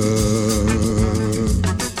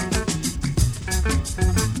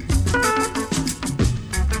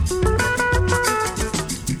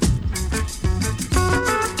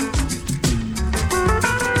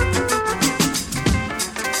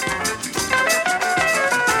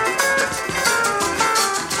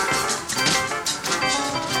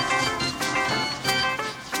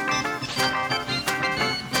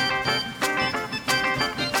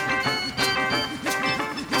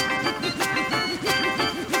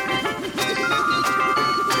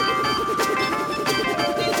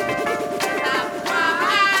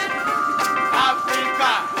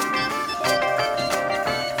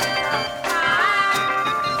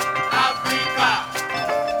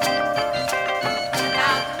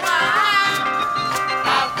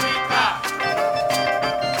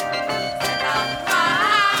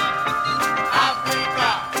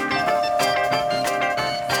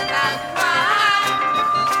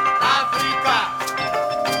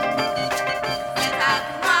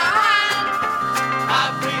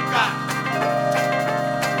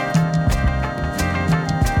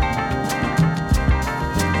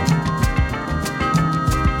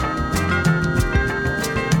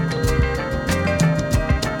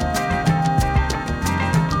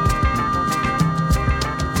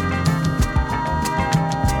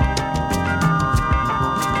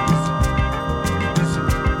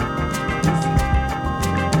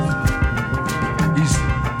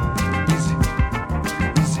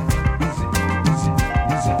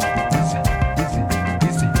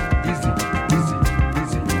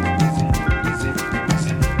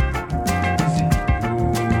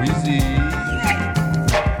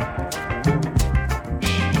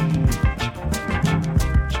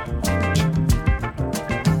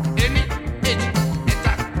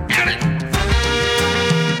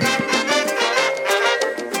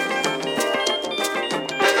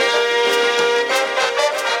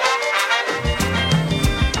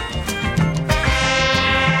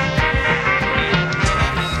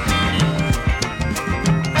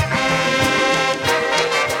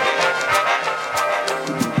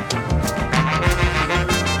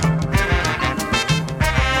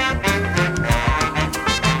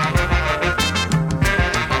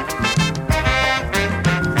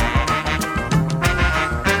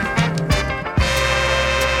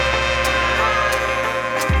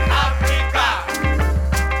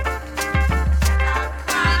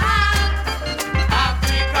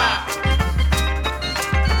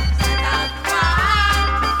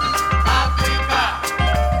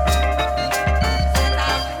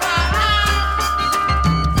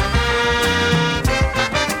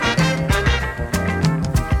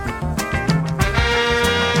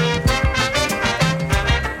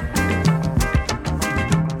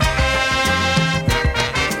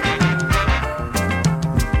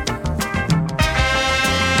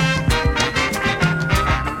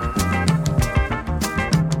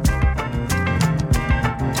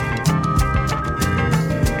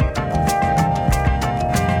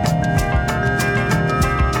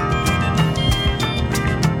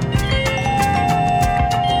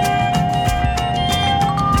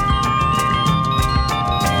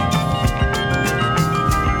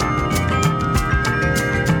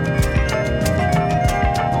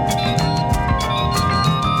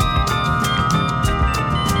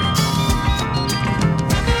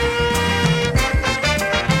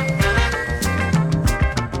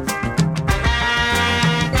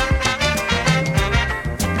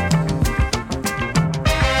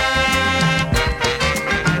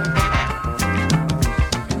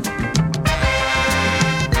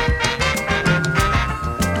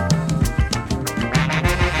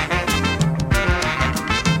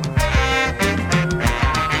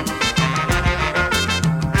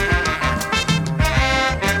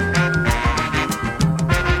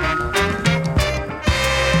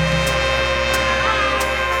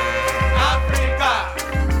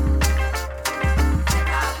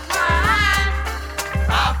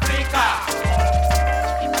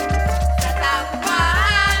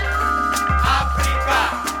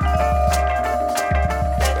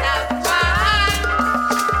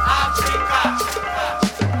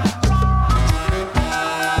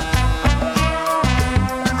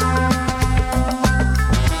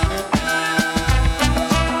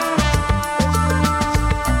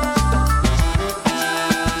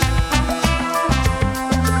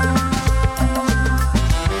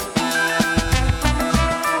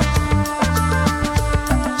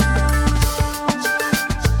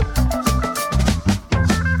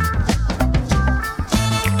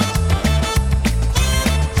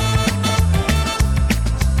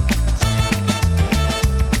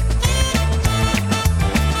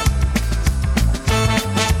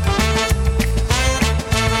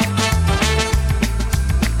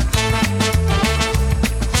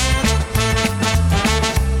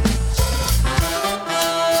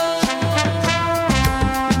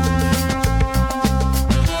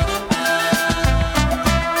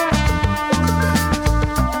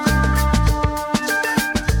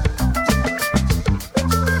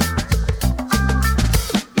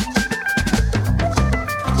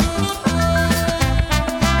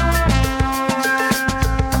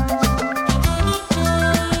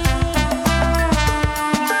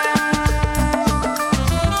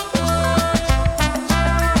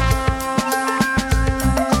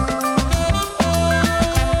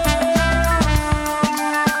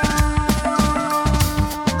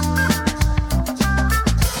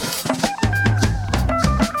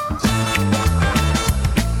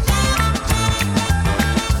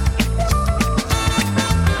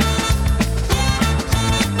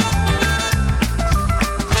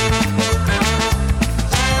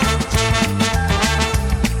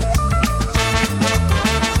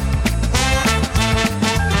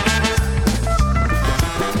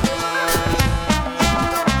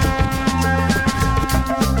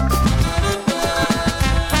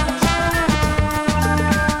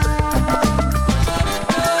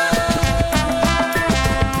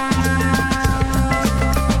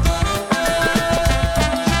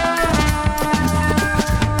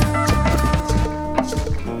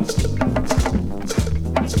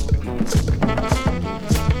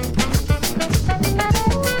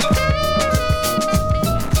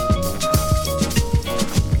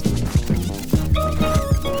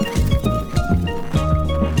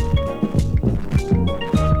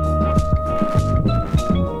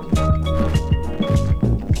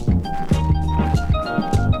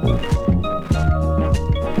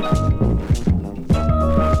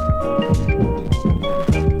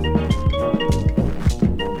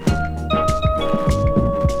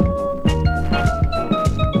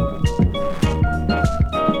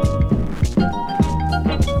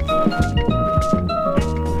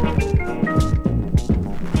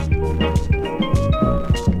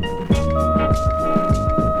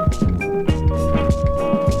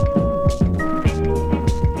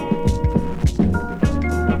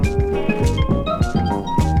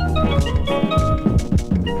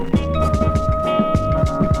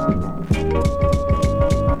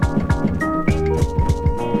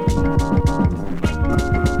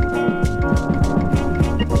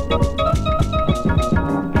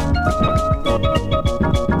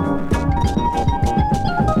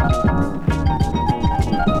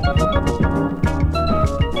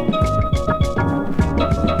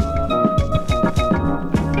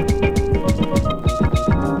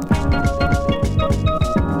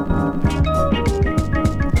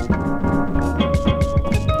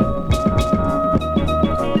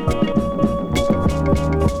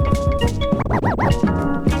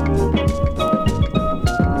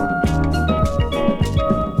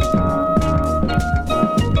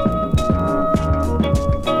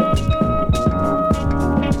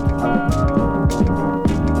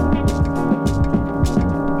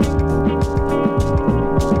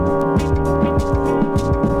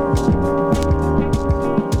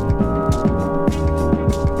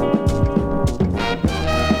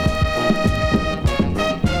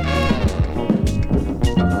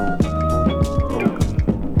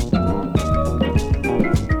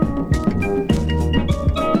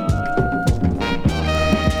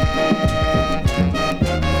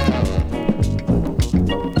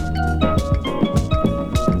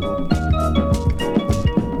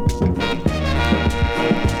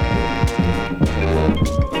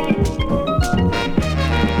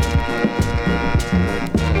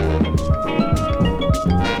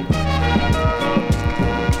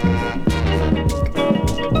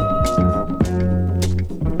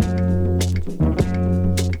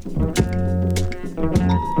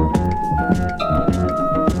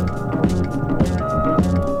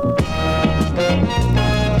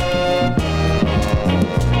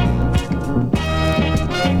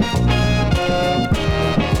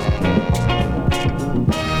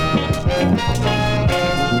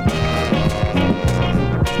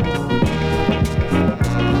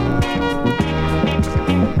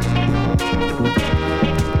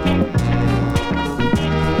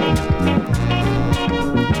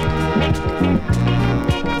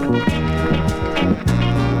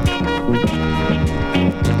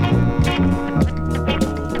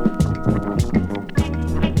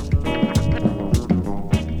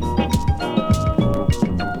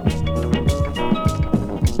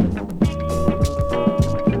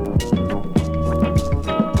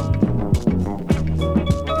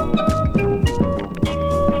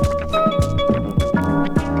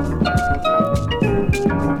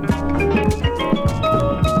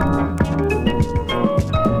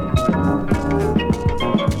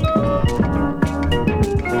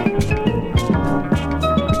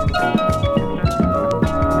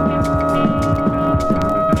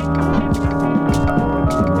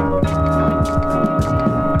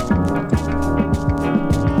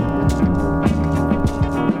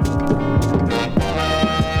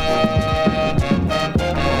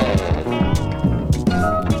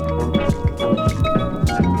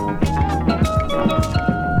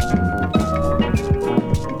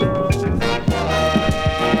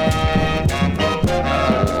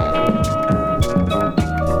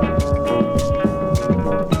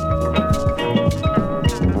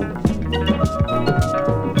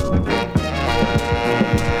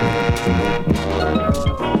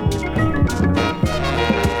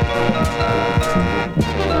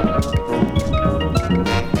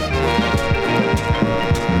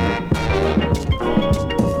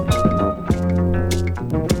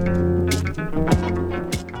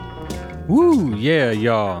 Woo, yeah,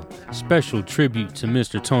 y'all. Special tribute to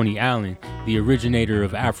Mr. Tony Allen, the originator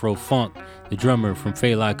of Afro Funk, the drummer from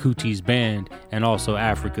Fela Kuti's band, and also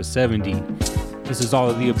Africa 70. This is All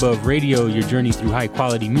of the Above Radio, your journey through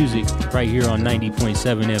high-quality music, right here on 90.7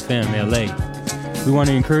 FM LA. We want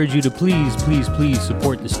to encourage you to please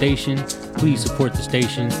support the station. Please support the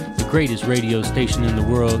station, the greatest radio station in the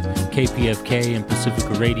world, KPFK and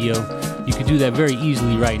Pacifica Radio. You can do that very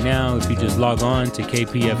easily right now if you just log on to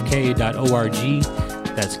kpfk.org.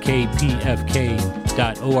 That's kpfk.org.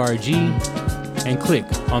 And click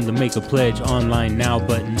on the Make a Pledge Online Now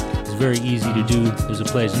button. It's very easy to do. There's a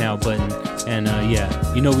Pledge Now button. And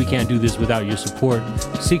yeah, you know we can't do this without your support.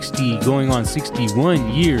 60, going on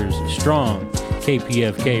 61 years strong.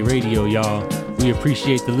 KPFK Radio, y'all. We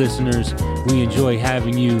appreciate the listeners. We enjoy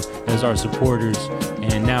having you as our supporters.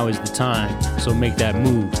 And now is the time. So make that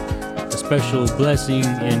move. A special blessing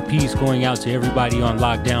and peace going out to everybody on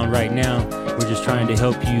lockdown right now. We're just trying to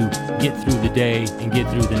help you get through the day and get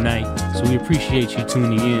through the night. So we appreciate you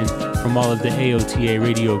tuning in. From all of the AOTA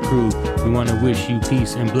radio crew, we want to wish you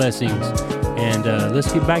peace and blessings. And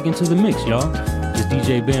let's get back into the mix, y'all. It's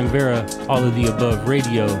DJ Ben Vera, All of the Above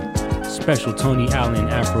Radio, special Tony Allen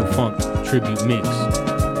Afro Funk tribute mix.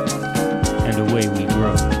 And away we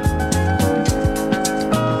grow.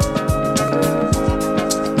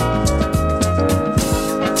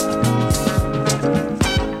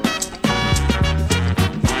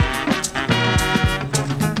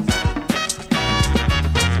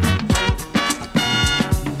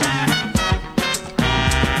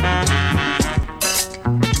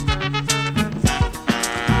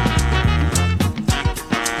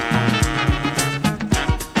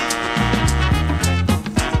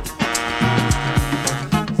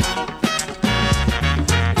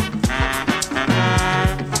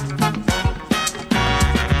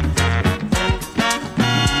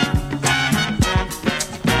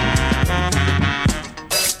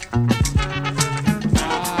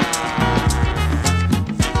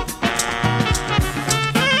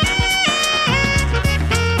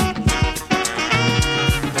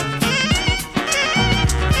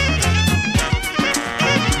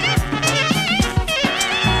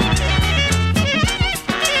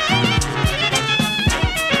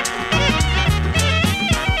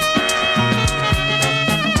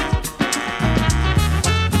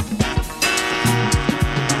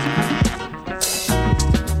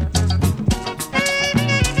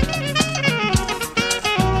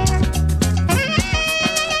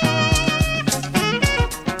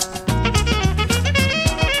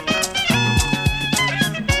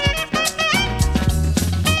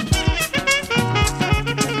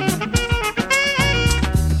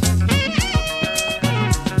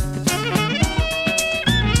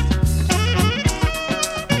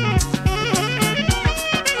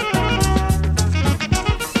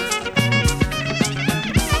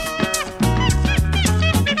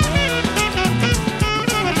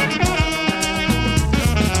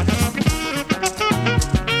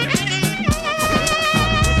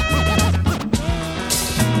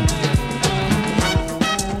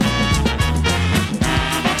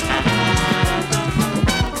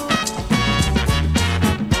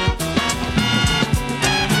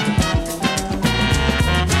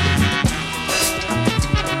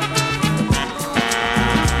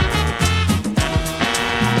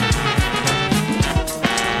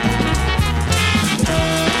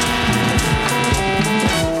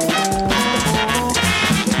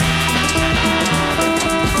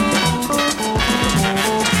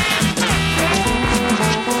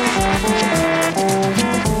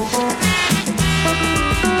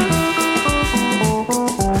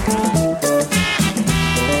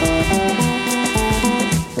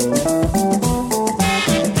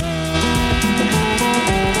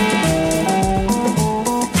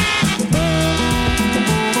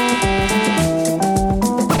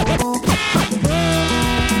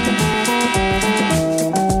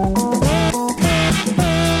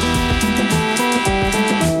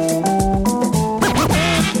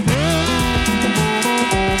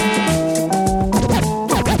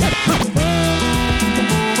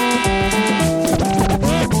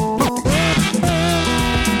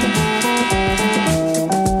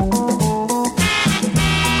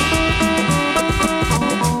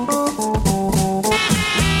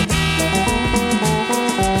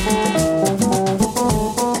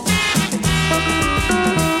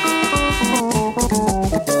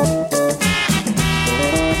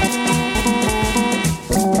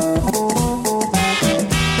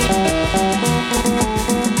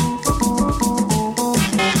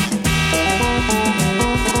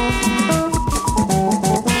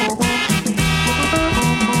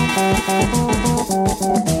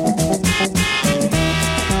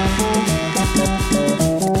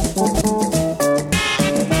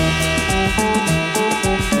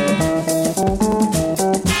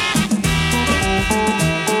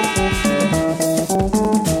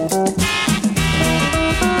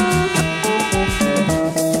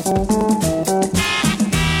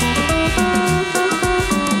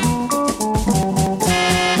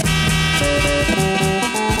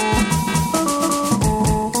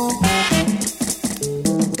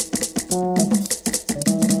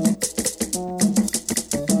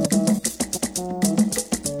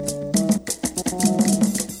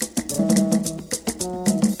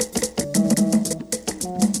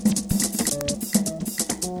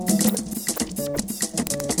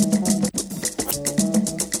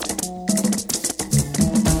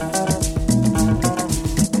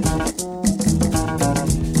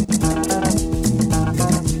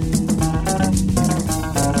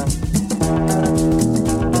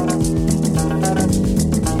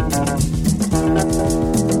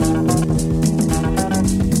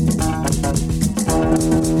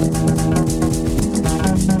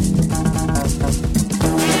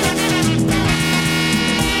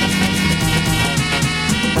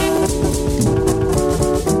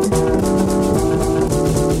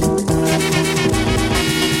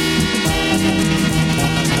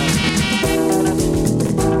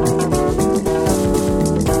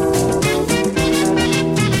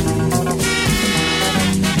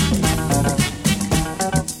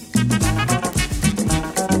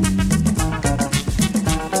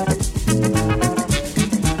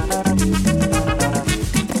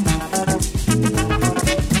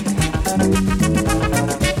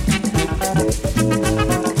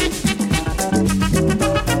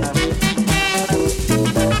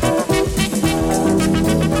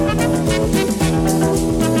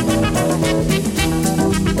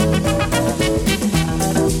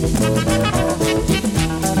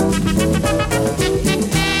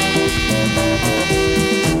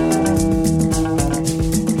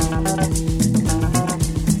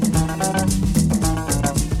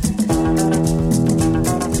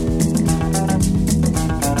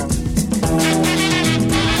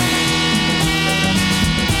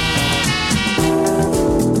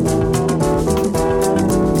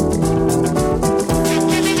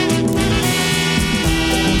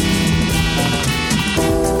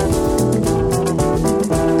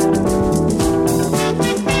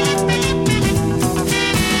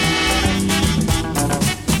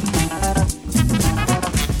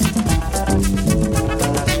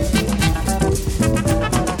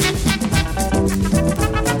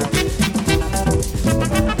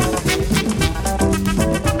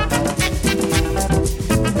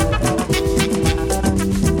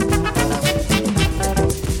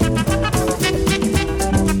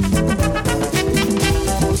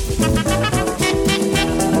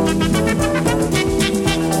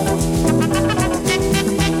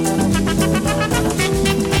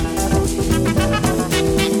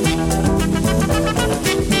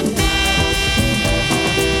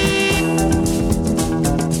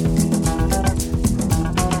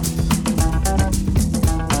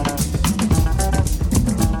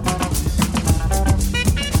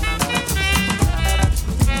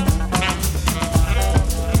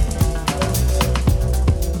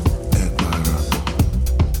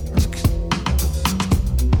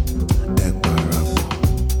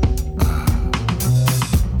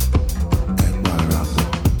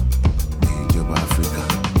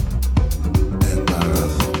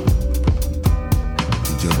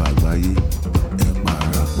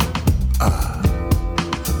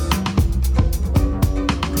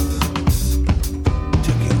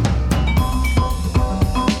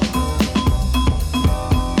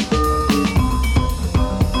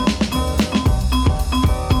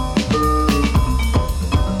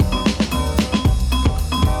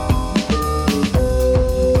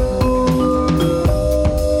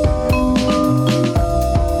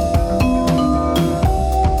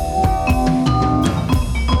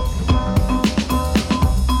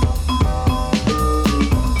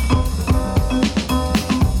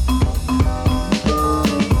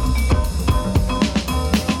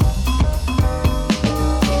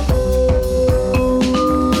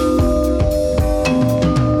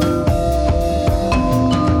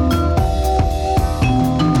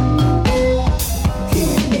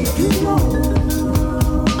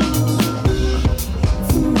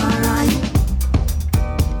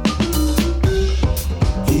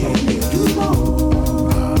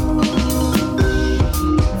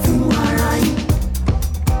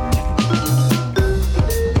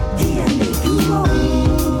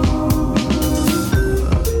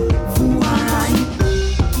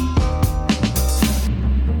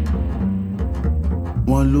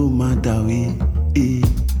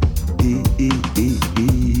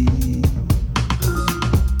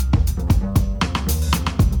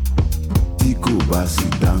 kò bá sì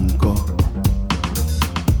dá ńkọ́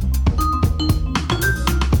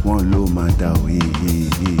wọ́n ló máa dá o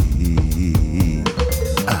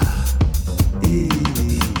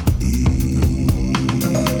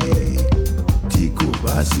tí kò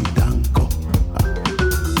bá sì dá ńkọ́.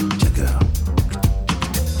 Check it out.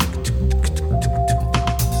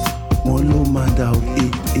 Wọ́n ló máa dá o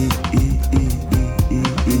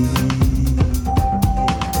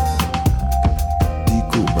tí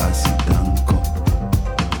kò bá sì dá ńkọ́.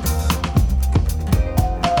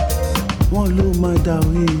 Wọ́n ló máa dá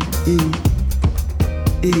o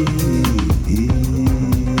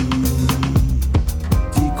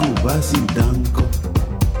tí kò bá sì dá ńkọ́.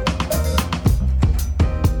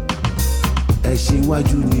 Ẹṣin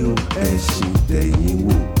wájú ni o, ẹṣin tẹ̀yìn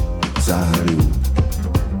wò sáré o.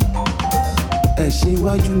 Ẹṣin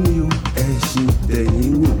wájú ni o, ẹṣin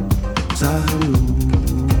tẹ̀yìn wò sáré o.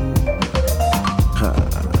 Ha.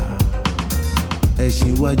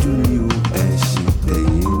 Ẹṣin wájú ni o, ẹṣin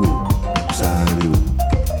tẹ̀yìn wò sáré o.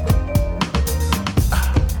 Ah.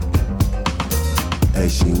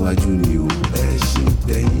 Ẹṣin wájú ni o, ẹṣin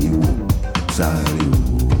tẹ̀yìn wò sáré o.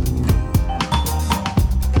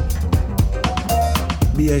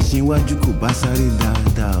 Bí ẹṣin wájú kò bá sáré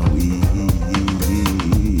dáadáa o.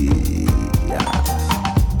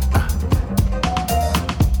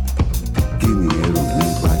 Kí ni ẹ rò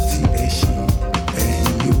nípa ti ẹṣin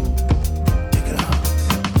ẹ̀yìn o? Check it out.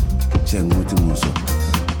 Ṣé ń wọ́n tí mo sọ?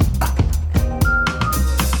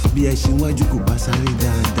 Bí ẹṣin wájú kò bá sáré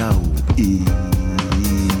dáadáa o.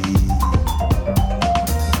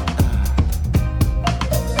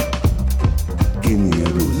 Kí ni ẹ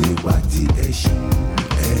rò nípa ti ẹṣin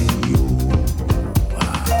ẹ̀yìn o?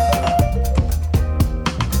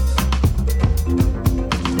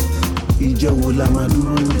 Ìjọ wo la máa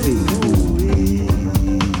dúró dè o?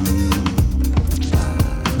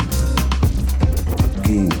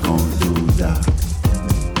 Kí nǹkan tó dáa.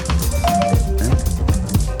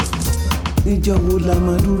 Ìjọ wo la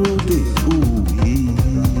máa dúró dè o?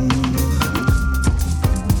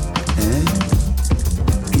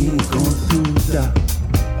 Kí nǹkan tó dáa.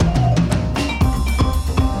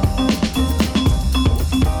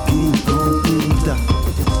 Kí nǹkan tó dáa.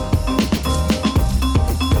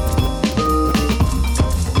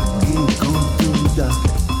 Kí nǹkan tó dáa.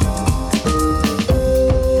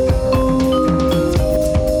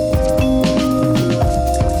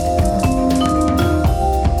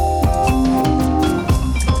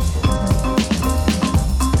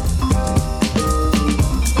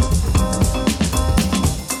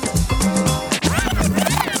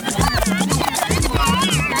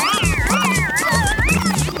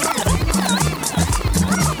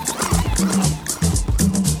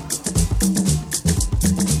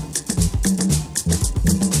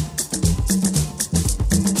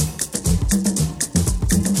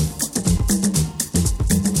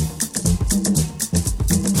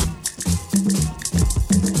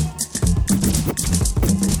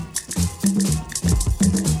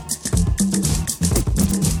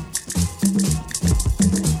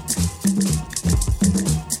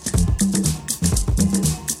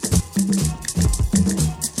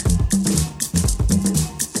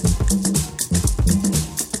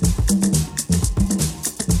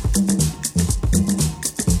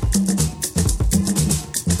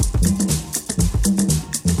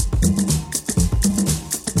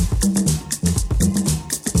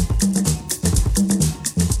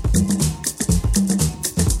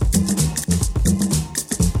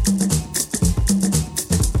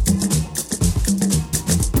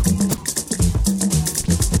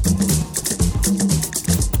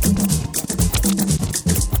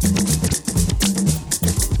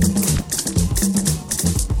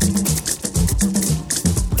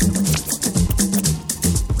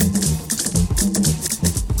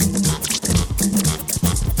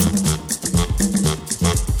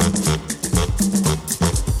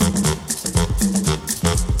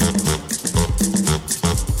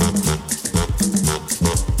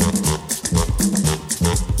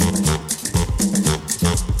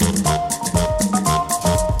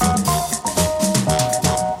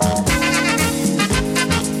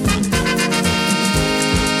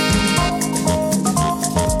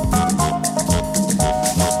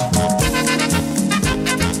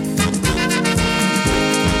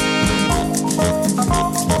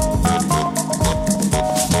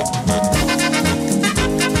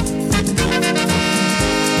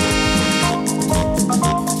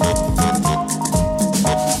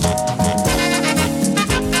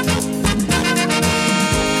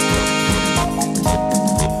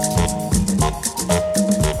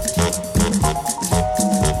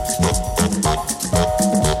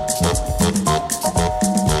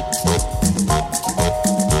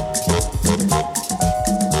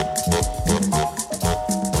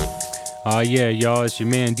 yeah, y'all, it's your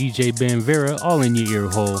man DJ Ben Vera, all in your ear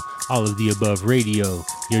hole, all of the above radio,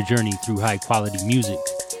 your journey through high quality music.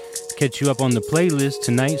 Catch you up on the playlist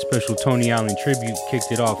tonight. Special Tony Allen tribute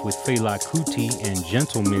kicked it off with Fela Kuti and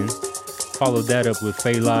Gentleman. Followed that up with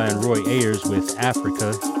Fela and Roy Ayers with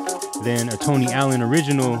Africa. Then a Tony Allen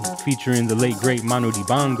original featuring the late great Manu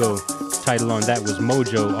Dibango. Title on that was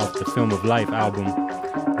Mojo off the Film of Life album.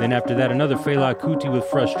 Then after that, another Fela Kuti with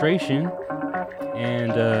Frustration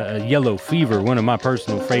and a Yellow Fever, one of my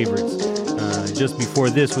personal favorites. Just before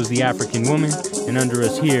this was The African Woman, and under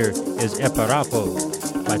us here is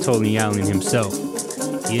Eparapo by Tony Allen himself.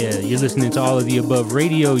 Yeah, you're listening to all of the above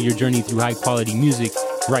radio, your journey through high quality music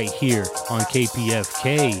right here on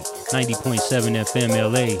KPFK, 90.7 FM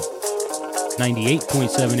LA,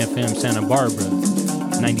 98.7 FM Santa Barbara,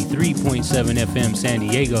 93.7 FM San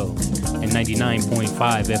Diego, and 99.5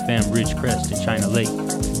 FM Ridgecrest in China Lake.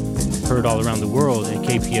 Heard all around the world at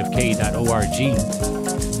kpfk.org.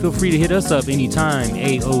 Feel free to hit us up anytime.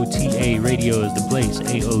 AOTA Radio is the place.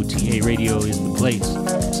 AOTA Radio is the place.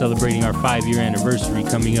 Celebrating our 5-year anniversary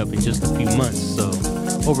coming up in just a few months. So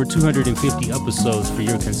over 250 episodes for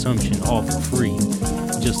your consumption, all for free.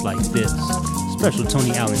 Just like this. Special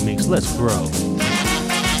Tony Allen mix. Let's grow.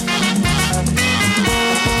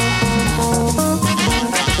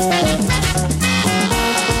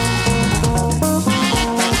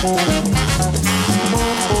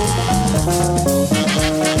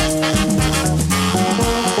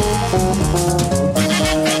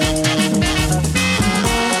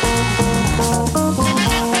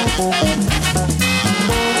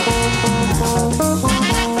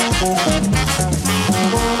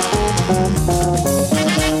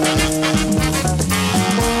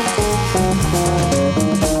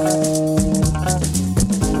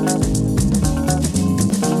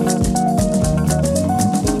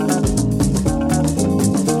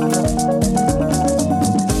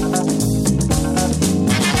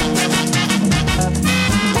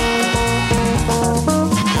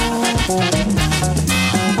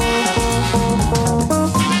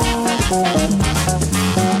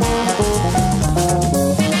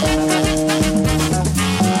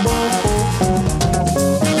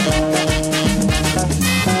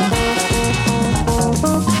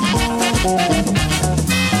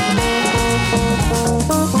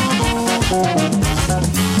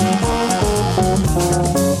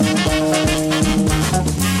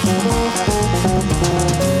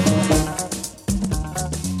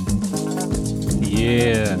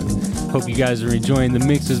 You guys are enjoying the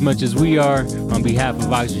mix as much as we are. On behalf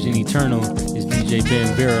of Oxygen Eternal, it's DJ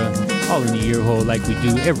Ben Vera, all in the ear hole like we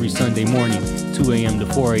do every Sunday morning, 2 a.m. to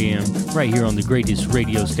 4 a.m., right here on the greatest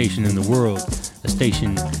radio station in the world, a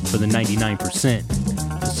station for the 99%,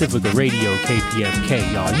 Pacifica Radio,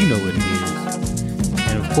 KPFK, y'all, you know what it is.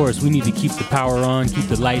 And of course, we need to keep the power on, keep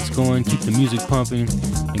the lights going, keep the music pumping,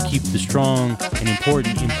 and keep the strong and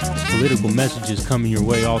important political messages coming your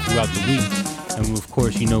way all throughout the week. And of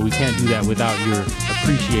course, you know, we can't do that without your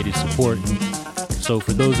appreciated support. So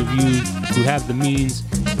for those of you who have the means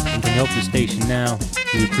and can help the station now,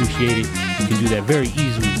 we appreciate it. You can do that very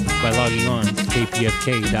easily by logging on to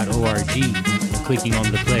kpfk.org and clicking on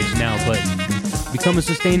the Pledge Now button. Become a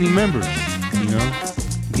sustaining member, you know.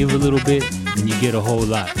 Give a little bit and you get a whole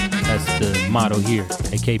lot. That's the motto here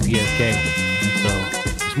at KPFK. So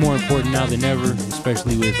it's more important now than ever,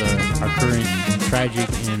 especially with our current tragic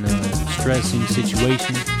and stressing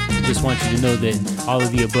situation. I just want you to know that all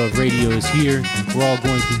of the above radio is here. We're all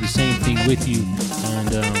going through the same thing with you,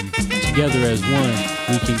 and together as one,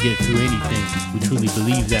 we can get through anything. We truly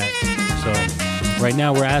believe that. So right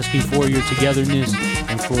now we're asking for your togetherness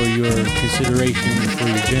and for your consideration and for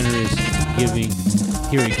your generous giving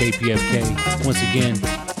here at KPFK. Once again,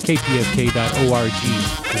 kpfk.org is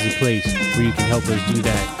the place where you can help us do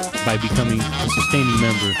that by becoming a sustaining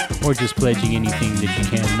member or just pledging anything that you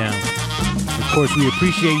can now. Of course, we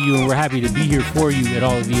appreciate you and we're happy to be here for you at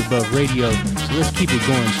all of the above radio. So let's keep it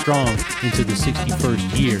going strong into the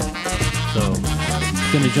 61st year. So,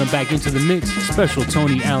 gonna jump back into the mix. Special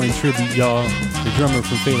Tony Allen tribute, y'all. The drummer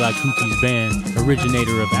from Fela Kuti's band,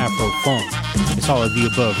 originator of Afro Funk. It's all of the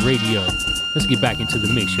above radio. Let's get back into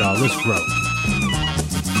the mix, y'all. Let's grow.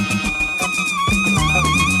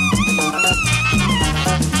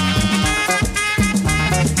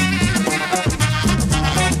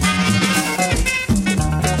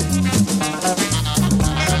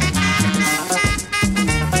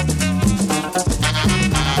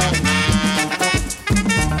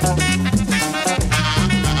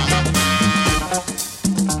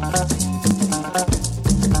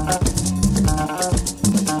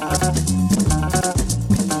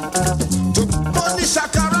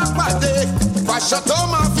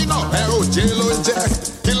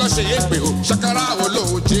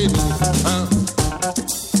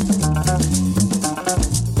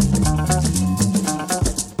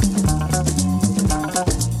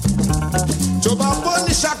 tó bá bọ́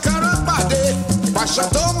ní ṣàkàrà pàdé pàṣẹ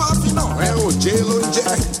tó máa fi náà ẹ òjé ló ń jẹ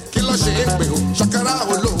kí ló ṣe é pé o ṣàkàrà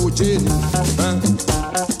olóòjé ni.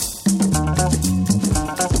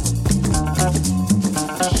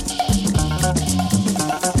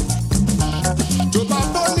 tó bá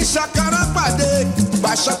bọ́ ní ṣàkàrà pàdé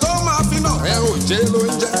pàṣẹ tó máa fi náà ẹ òjé ló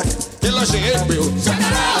ń jẹ kí ló ṣe é pé o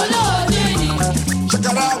ṣàkàrà olóòjé ni.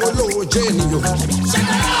 ṣàkàrà olóòjé ni o.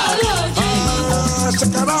 ṣàkàrà olóòjé ni.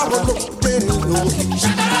 ṣàkàrà olóòjé ni o.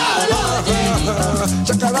 ṣàkàrà olóòjé ni.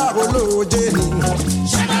 ṣàkàrà olóòjé ni.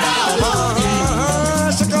 ṣàkàrà olóòjé ni.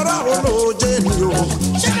 ṣàkàrà olóòjé ni o.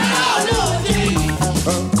 ṣàkàrà olóòjé ni.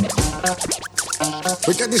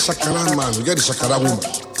 We get the shakara man, we get the shakara woman.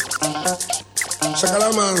 Shakara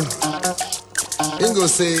man, he go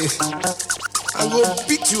say, I go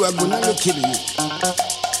beat you, I go never kill you.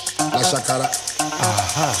 La shakara.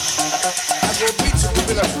 Aha. I go beat you, go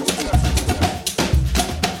be like you.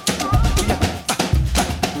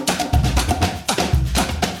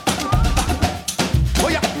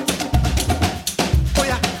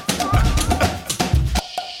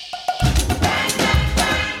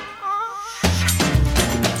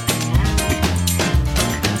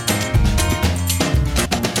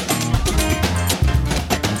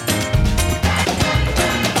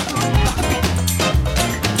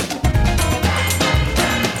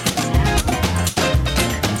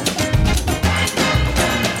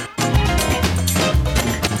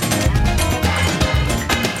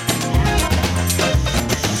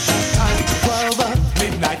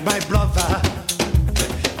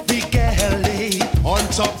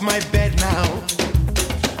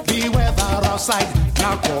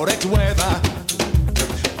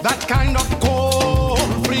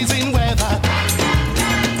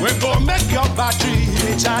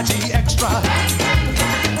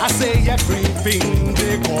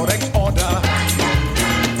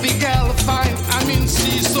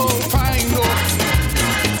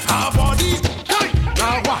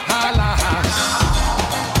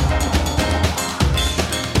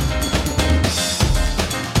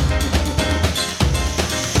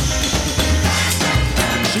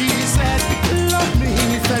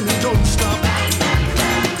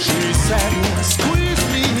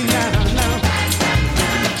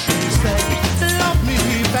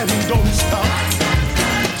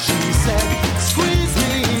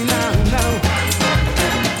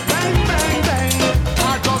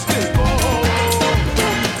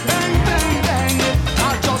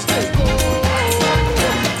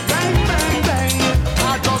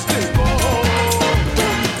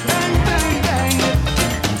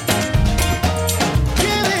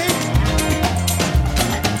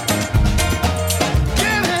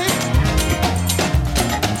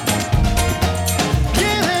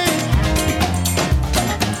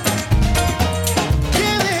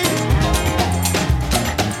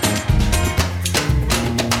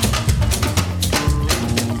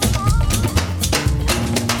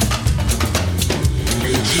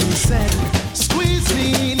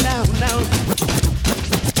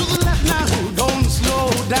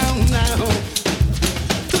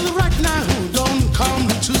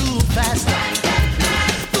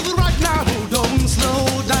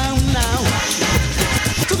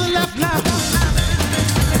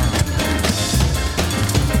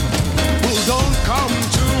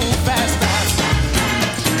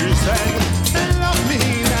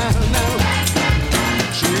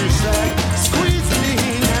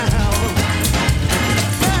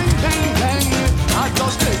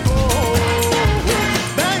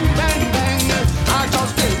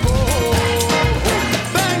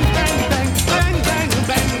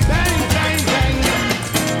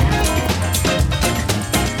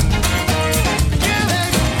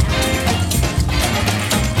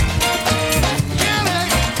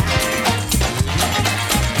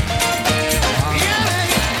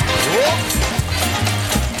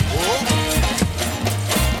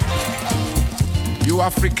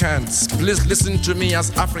 Africans, please listen to me as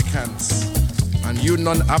Africans. And you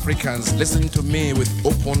non-Africans, listen to me with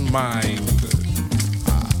open mind.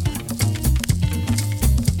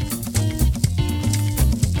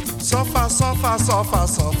 Suffer, suffer, suffer,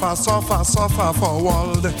 suffer, suffer, suffer for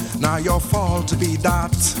world. Now your fault to be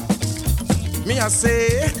that. Me I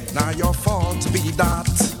say, now your fault to be that.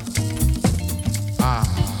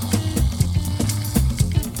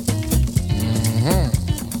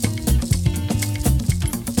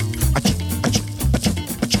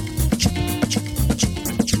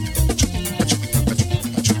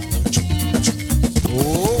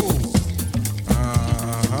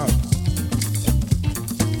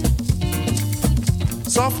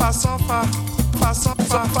 Suffer, suffer, suffer,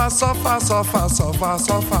 suffer, suffer, suffer, suffer,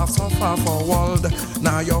 suffer, suffer for world.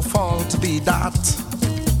 Now your fault be that.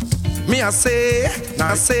 Me I say, now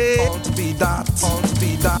I say, fault be that, fault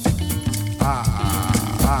be that.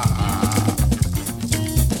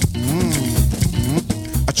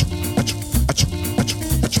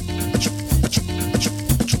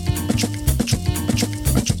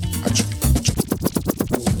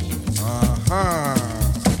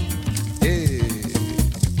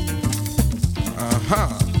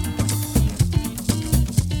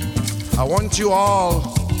 I want you all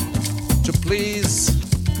to please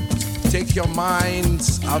take your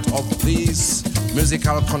minds out of this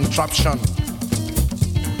musical contraption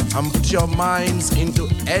and put your minds into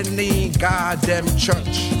any goddamn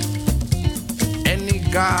church, any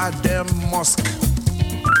goddamn mosque,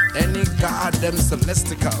 any goddamn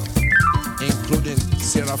celestial, including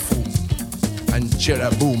Seraphim and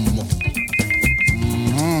Cherubim.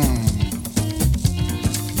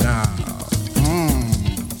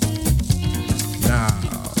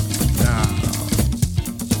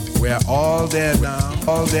 We're all there now,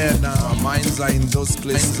 all there now. Our minds are in those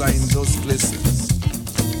places,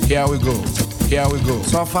 Here we go, here we go.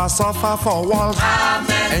 Suffer, suffer for world.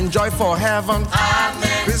 Amen. Enjoy for heaven.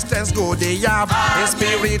 Amen. Christians go they yab, in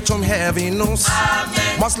spiritum heaviness.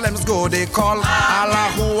 Muslims go they call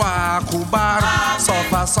Allahu Akbar.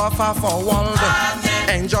 Suffer, suffer for world.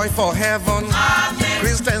 Amen. Enjoy for heaven. Amen.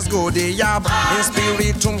 Christians go they yab, in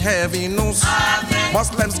spiritum heaviness.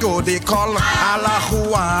 Muslims go they call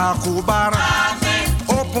Allahu Akbar.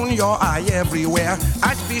 Open your eye everywhere.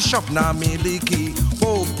 Archbishop na miliki,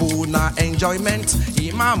 Pope na enjoyment,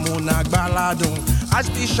 Imamu na gbaladun.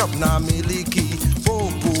 Archbishop na miliki,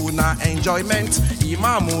 Pope na enjoyment,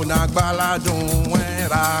 Imamu na gbaladun.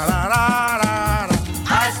 Ra ra ra ra.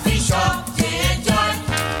 Archbishop they enjoy,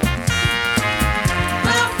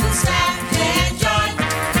 Pope said they enjoy,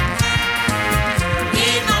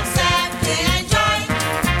 Imam said they enjoy.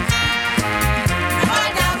 No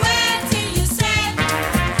matter what you say,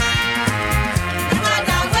 no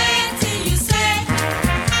matter what you say,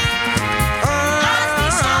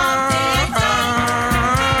 Archbishop they enjoy,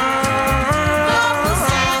 Pope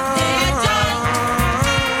said they enjoy,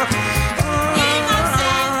 Imam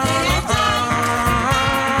said they enjoy.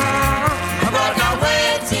 No matter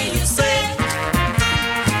what you say,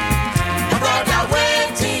 No matter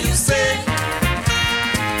what you say.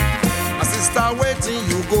 My sister waiting,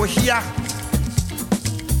 you go here.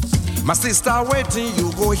 My sister waiting,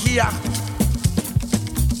 you go here.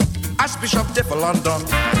 Archbishop there for London,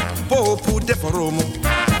 Pope there for Rome,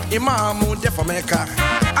 Imam there for Mecca.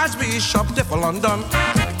 Archbishop there for London,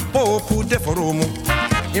 Pope there for Rome,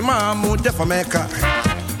 Imam there for Mecca.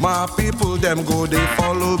 My people them go they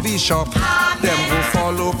follow Bishop, them go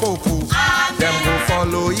follow Pope, them go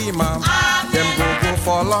follow Imam, them go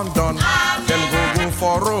for London, them go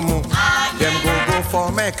for Rome, them go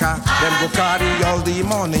for Mecca, them go carry all the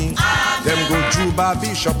money, them go Juba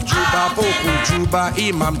Bishop, Juba Pope, Juba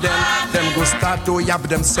Imam, them go start to yab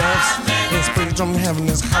themselves. In spirit from heaven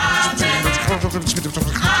is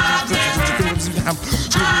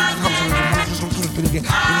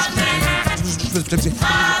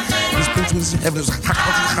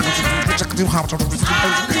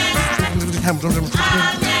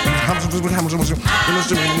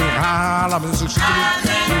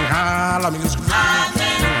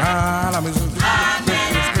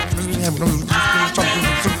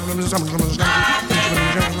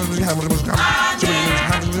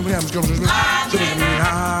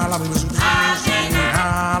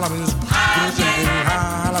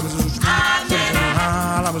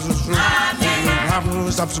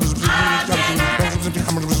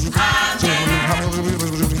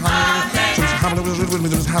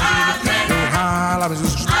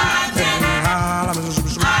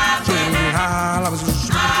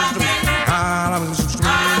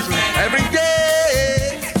every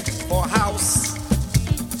day for house,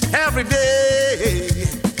 every day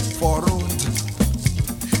for road,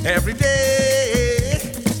 every day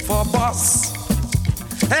for bus,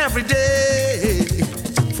 every day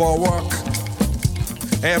for work,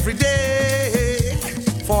 every day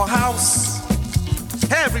for house,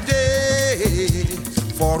 every day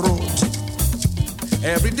for road,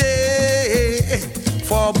 every day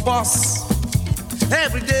for bus,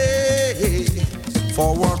 every day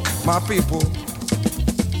for work. My people,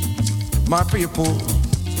 my people,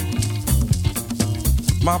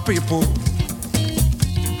 my people,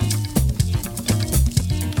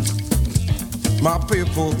 my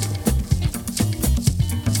people.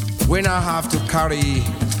 We now have to carry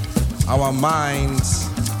our minds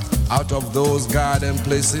out of those garden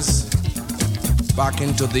places back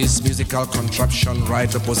into this musical contraption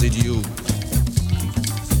right opposite you.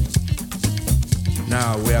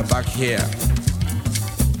 Now we are back here.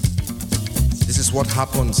 This is what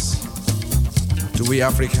happens to we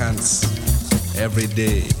Africans every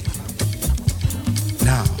day.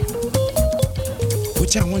 Now,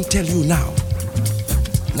 which I want to tell you now,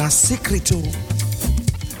 na secret,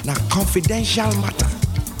 na confidential matter.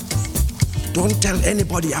 Don't tell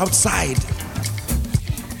anybody outside.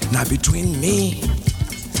 Now between me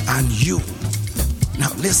and you.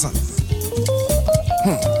 Now listen.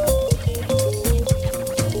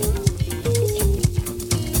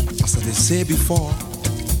 As they say before,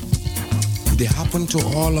 they happen to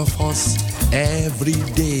all of us every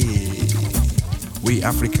day. We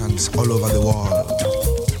Africans all over the world.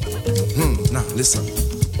 Now listen.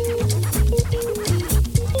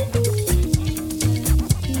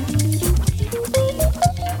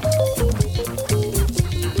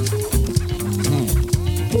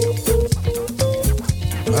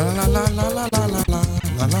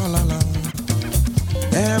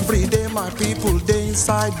 Every day my people they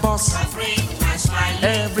inside bus.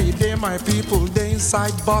 Every day my people they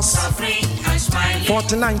inside bus.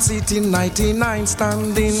 49 sitting, 99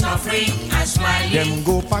 standing. Them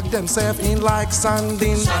go pack themselves in like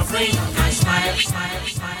sanding. They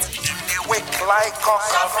wake like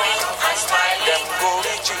us. Them go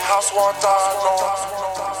reaching house water.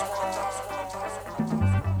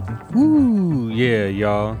 Ooh, yeah,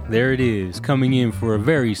 y'all. There it is, coming in for a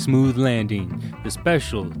very smooth landing. The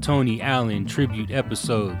special Tony Allen tribute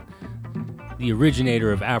episode. The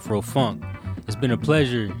originator of Afro Funk. It's been a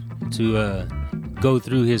pleasure to go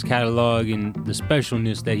through his catalog and the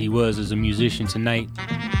specialness that he was as a musician tonight.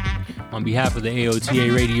 On behalf of the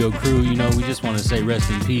AOTA radio crew, you know, we just want to say rest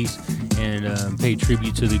in peace and pay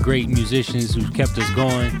tribute to the great musicians who kept us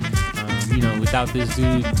going. You know, without this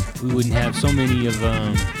dude, we wouldn't have so many of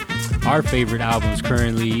our favorite albums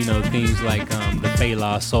currently, you know, things like the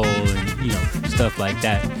Fela Soul and, you know, stuff like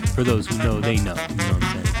that. For those who know, they know, you know what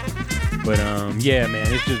I'm saying? But yeah, man,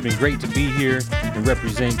 it's just been great to be here and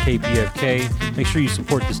represent KPFK. Make sure you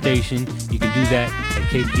support the station. You can do that at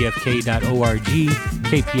kpfk.org,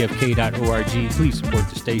 kpfk.org. Please support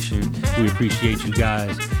the station. We appreciate you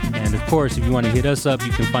guys. And of course, if you want to hit us up,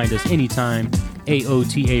 you can find us anytime.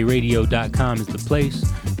 AOTARadio.com is the place.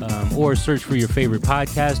 Or search for your favorite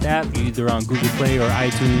podcast app, either on Google Play or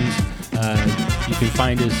iTunes. You can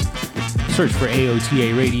find us, search for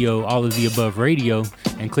AOTA Radio, all of the above radio,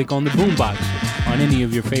 and click on the boombox on any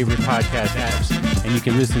of your favorite podcast apps. And you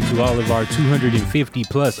can listen to all of our 250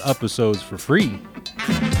 plus episodes for free. You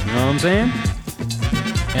know what I'm saying?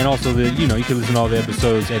 And also, you can listen to all the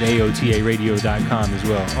episodes at AOTARadio.com as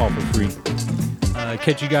well, all for free.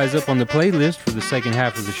 Catch you guys up on the playlist for the second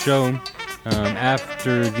half of the show.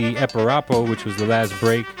 After the Eparapo, which was the last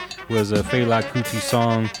break, was a Fela Kuti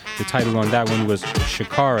song. The title on that one was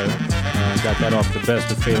Shakara. Got that off the Best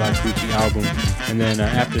of Fela Kuti album. And then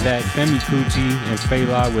after that, Femi Kuti and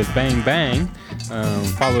Fela with Bang Bang,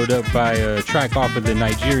 followed up by a track off of the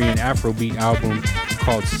Nigerian Afrobeat album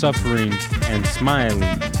called Suffering and Smiling.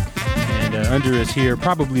 And under us here,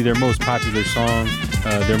 probably their most popular song,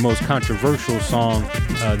 their most controversial song,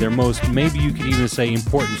 their most, maybe you could even say,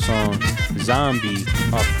 important song, Zombie,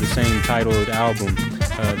 off the same titled album.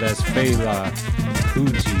 That's Fela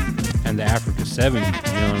Kuti and the Africa 70, you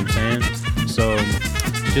know what I'm saying? So,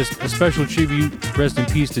 just a special tribute, rest in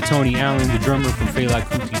peace to Tony Allen, the drummer from Fela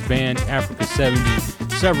Kuti's band, Africa 70,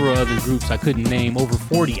 several other groups I couldn't name, over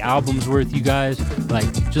 40 albums worth, you guys.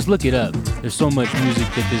 Like, just look it up. There's so much music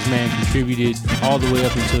that this man contributed all the way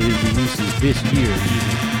up until his releases this year,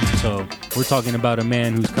 even. So, we're talking about a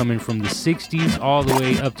man who's coming from the 60s all the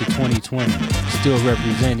way up to 2020, still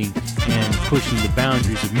representing and pushing the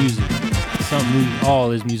boundaries of music. Something we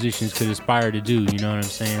all as musicians could aspire to do, you know what I'm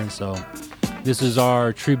saying? So, this is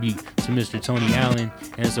our tribute to Mr. Tony Allen,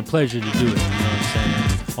 and it's a pleasure to do it, you know what I'm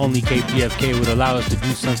saying? Only KPFK would allow us to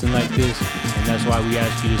do something like this, and that's why we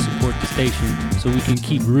ask you to support the station so we can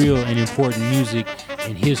keep real and important music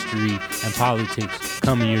and history and politics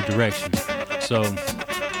coming your direction. So,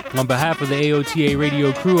 on behalf of the AOTA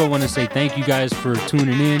radio crew, I want to say thank you guys for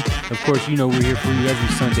tuning in. Of course, you know we're here for you every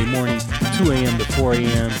Sunday morning, 2 a.m. to 4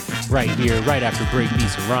 a.m., right here, right after Break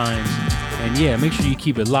Beats and Rhymes. And yeah, make sure you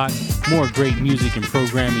keep it locked. More great music and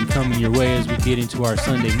programming coming your way as we get into our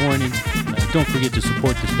Sunday morning. Don't forget to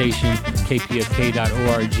support the station,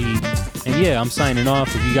 kpfk.org. And yeah, I'm signing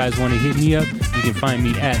off. If you guys want to hit me up, you can find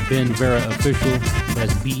me at Ben Vera Official.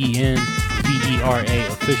 That's BenVera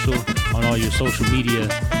Official on all your social media,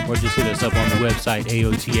 or just hit us up on the website,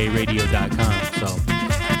 AOTARadio.com. So,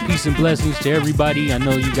 Peace and blessings to everybody. I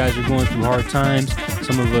know you guys are going through hard times.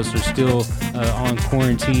 Some of us are still on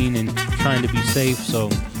quarantine and trying to be safe. So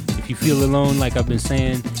if you feel alone, like I've been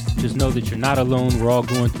saying, just know that you're not alone. We're all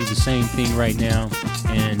going through the same thing right now,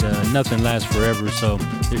 and nothing lasts forever. So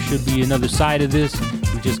there should be another side of this.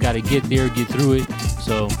 We just got to get there, get through it.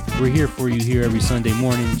 So we're here for you here every Sunday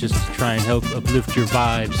morning just to try and help uplift your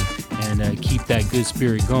vibes and keep that good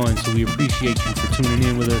spirit going. So we appreciate you for tuning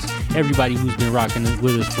in with us. Everybody who's been rocking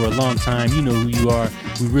with us for a long time, you know who you are.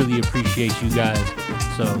 We really appreciate you guys.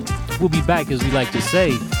 So we'll be back, as we like to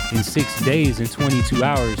say, in 6 days and 22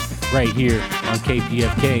 hours right here on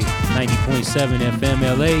KPFK 90.7 FM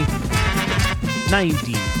LA,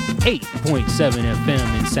 98.7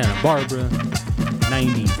 FM in Santa Barbara,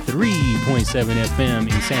 93.7 FM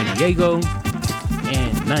in San Diego,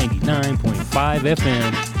 and 99.5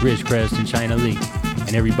 FM Ridgecrest and China Lake.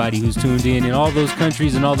 And everybody who's tuned in all those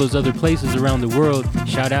countries and all those other places around the world,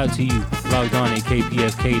 shout out to you. Logged on at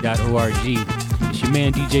kpfk.org. It's your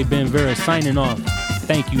man DJ Ben Vera signing off.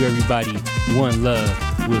 Thank you, everybody. One love.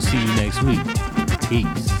 We'll see you next week.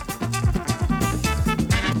 Peace.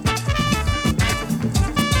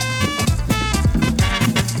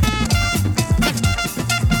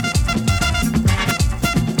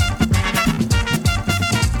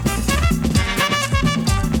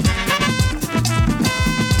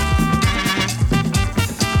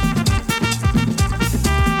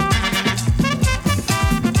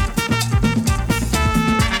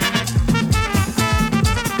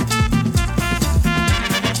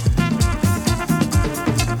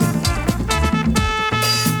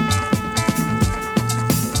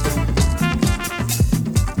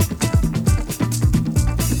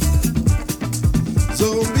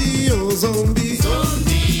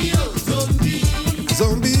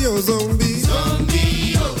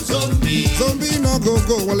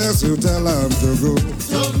 Unless you tell him to go.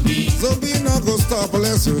 Zombie not go stop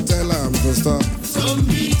unless you tell him to stop.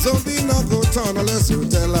 Zombie not go turn unless you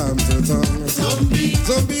tell him to turn.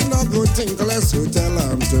 Zombie not go think unless you tell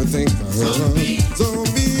him to think. Zombie,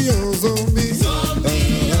 oh zombie.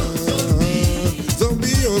 Zombie,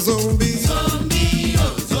 oh zombie.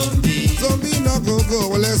 Zombie not go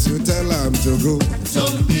go unless you tell him to go.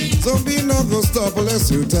 Zombie not go stop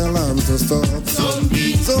unless you tell him to stop.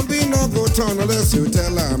 Zombie not go turn unless you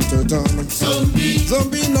tell him to turn.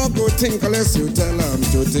 Zombie not go think unless you tell him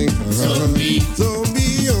to think. Zombie,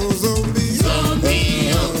 oh zombie.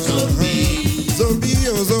 Zombie,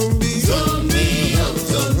 oh zombie.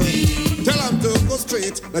 Tell him to go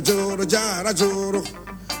straight. Na joro jara joro.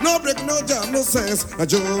 No break, no jam, no sense. Na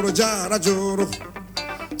joro jara joro.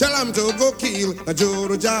 Tell him to go kill. Na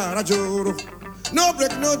joro jara joro. No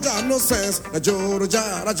break, no jam, no sense. Na joro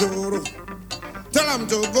jara joro. Tell him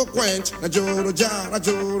to go quench. Na joro jara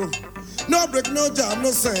joro. No break, no jam,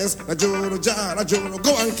 no sense. Na joro jara joro.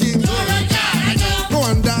 Go and kill. Go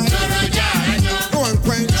and die. Go and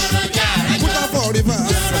quench. Put up all the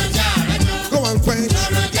verse. Go and quench.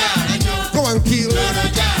 Go and kill.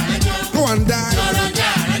 Go and die.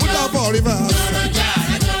 Put up all the verse.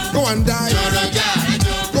 Go and die.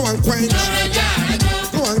 Go and quench.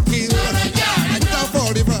 Go and kill. Put up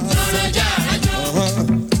all the verse.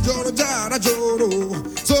 Joro jara joro.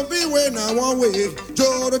 Zombie when I one way.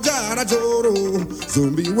 Joro jara joro.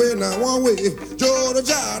 Zombie when I one way. Joro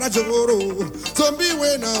jara joro. Zombie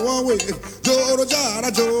when I one way. Joro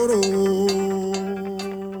jara joro.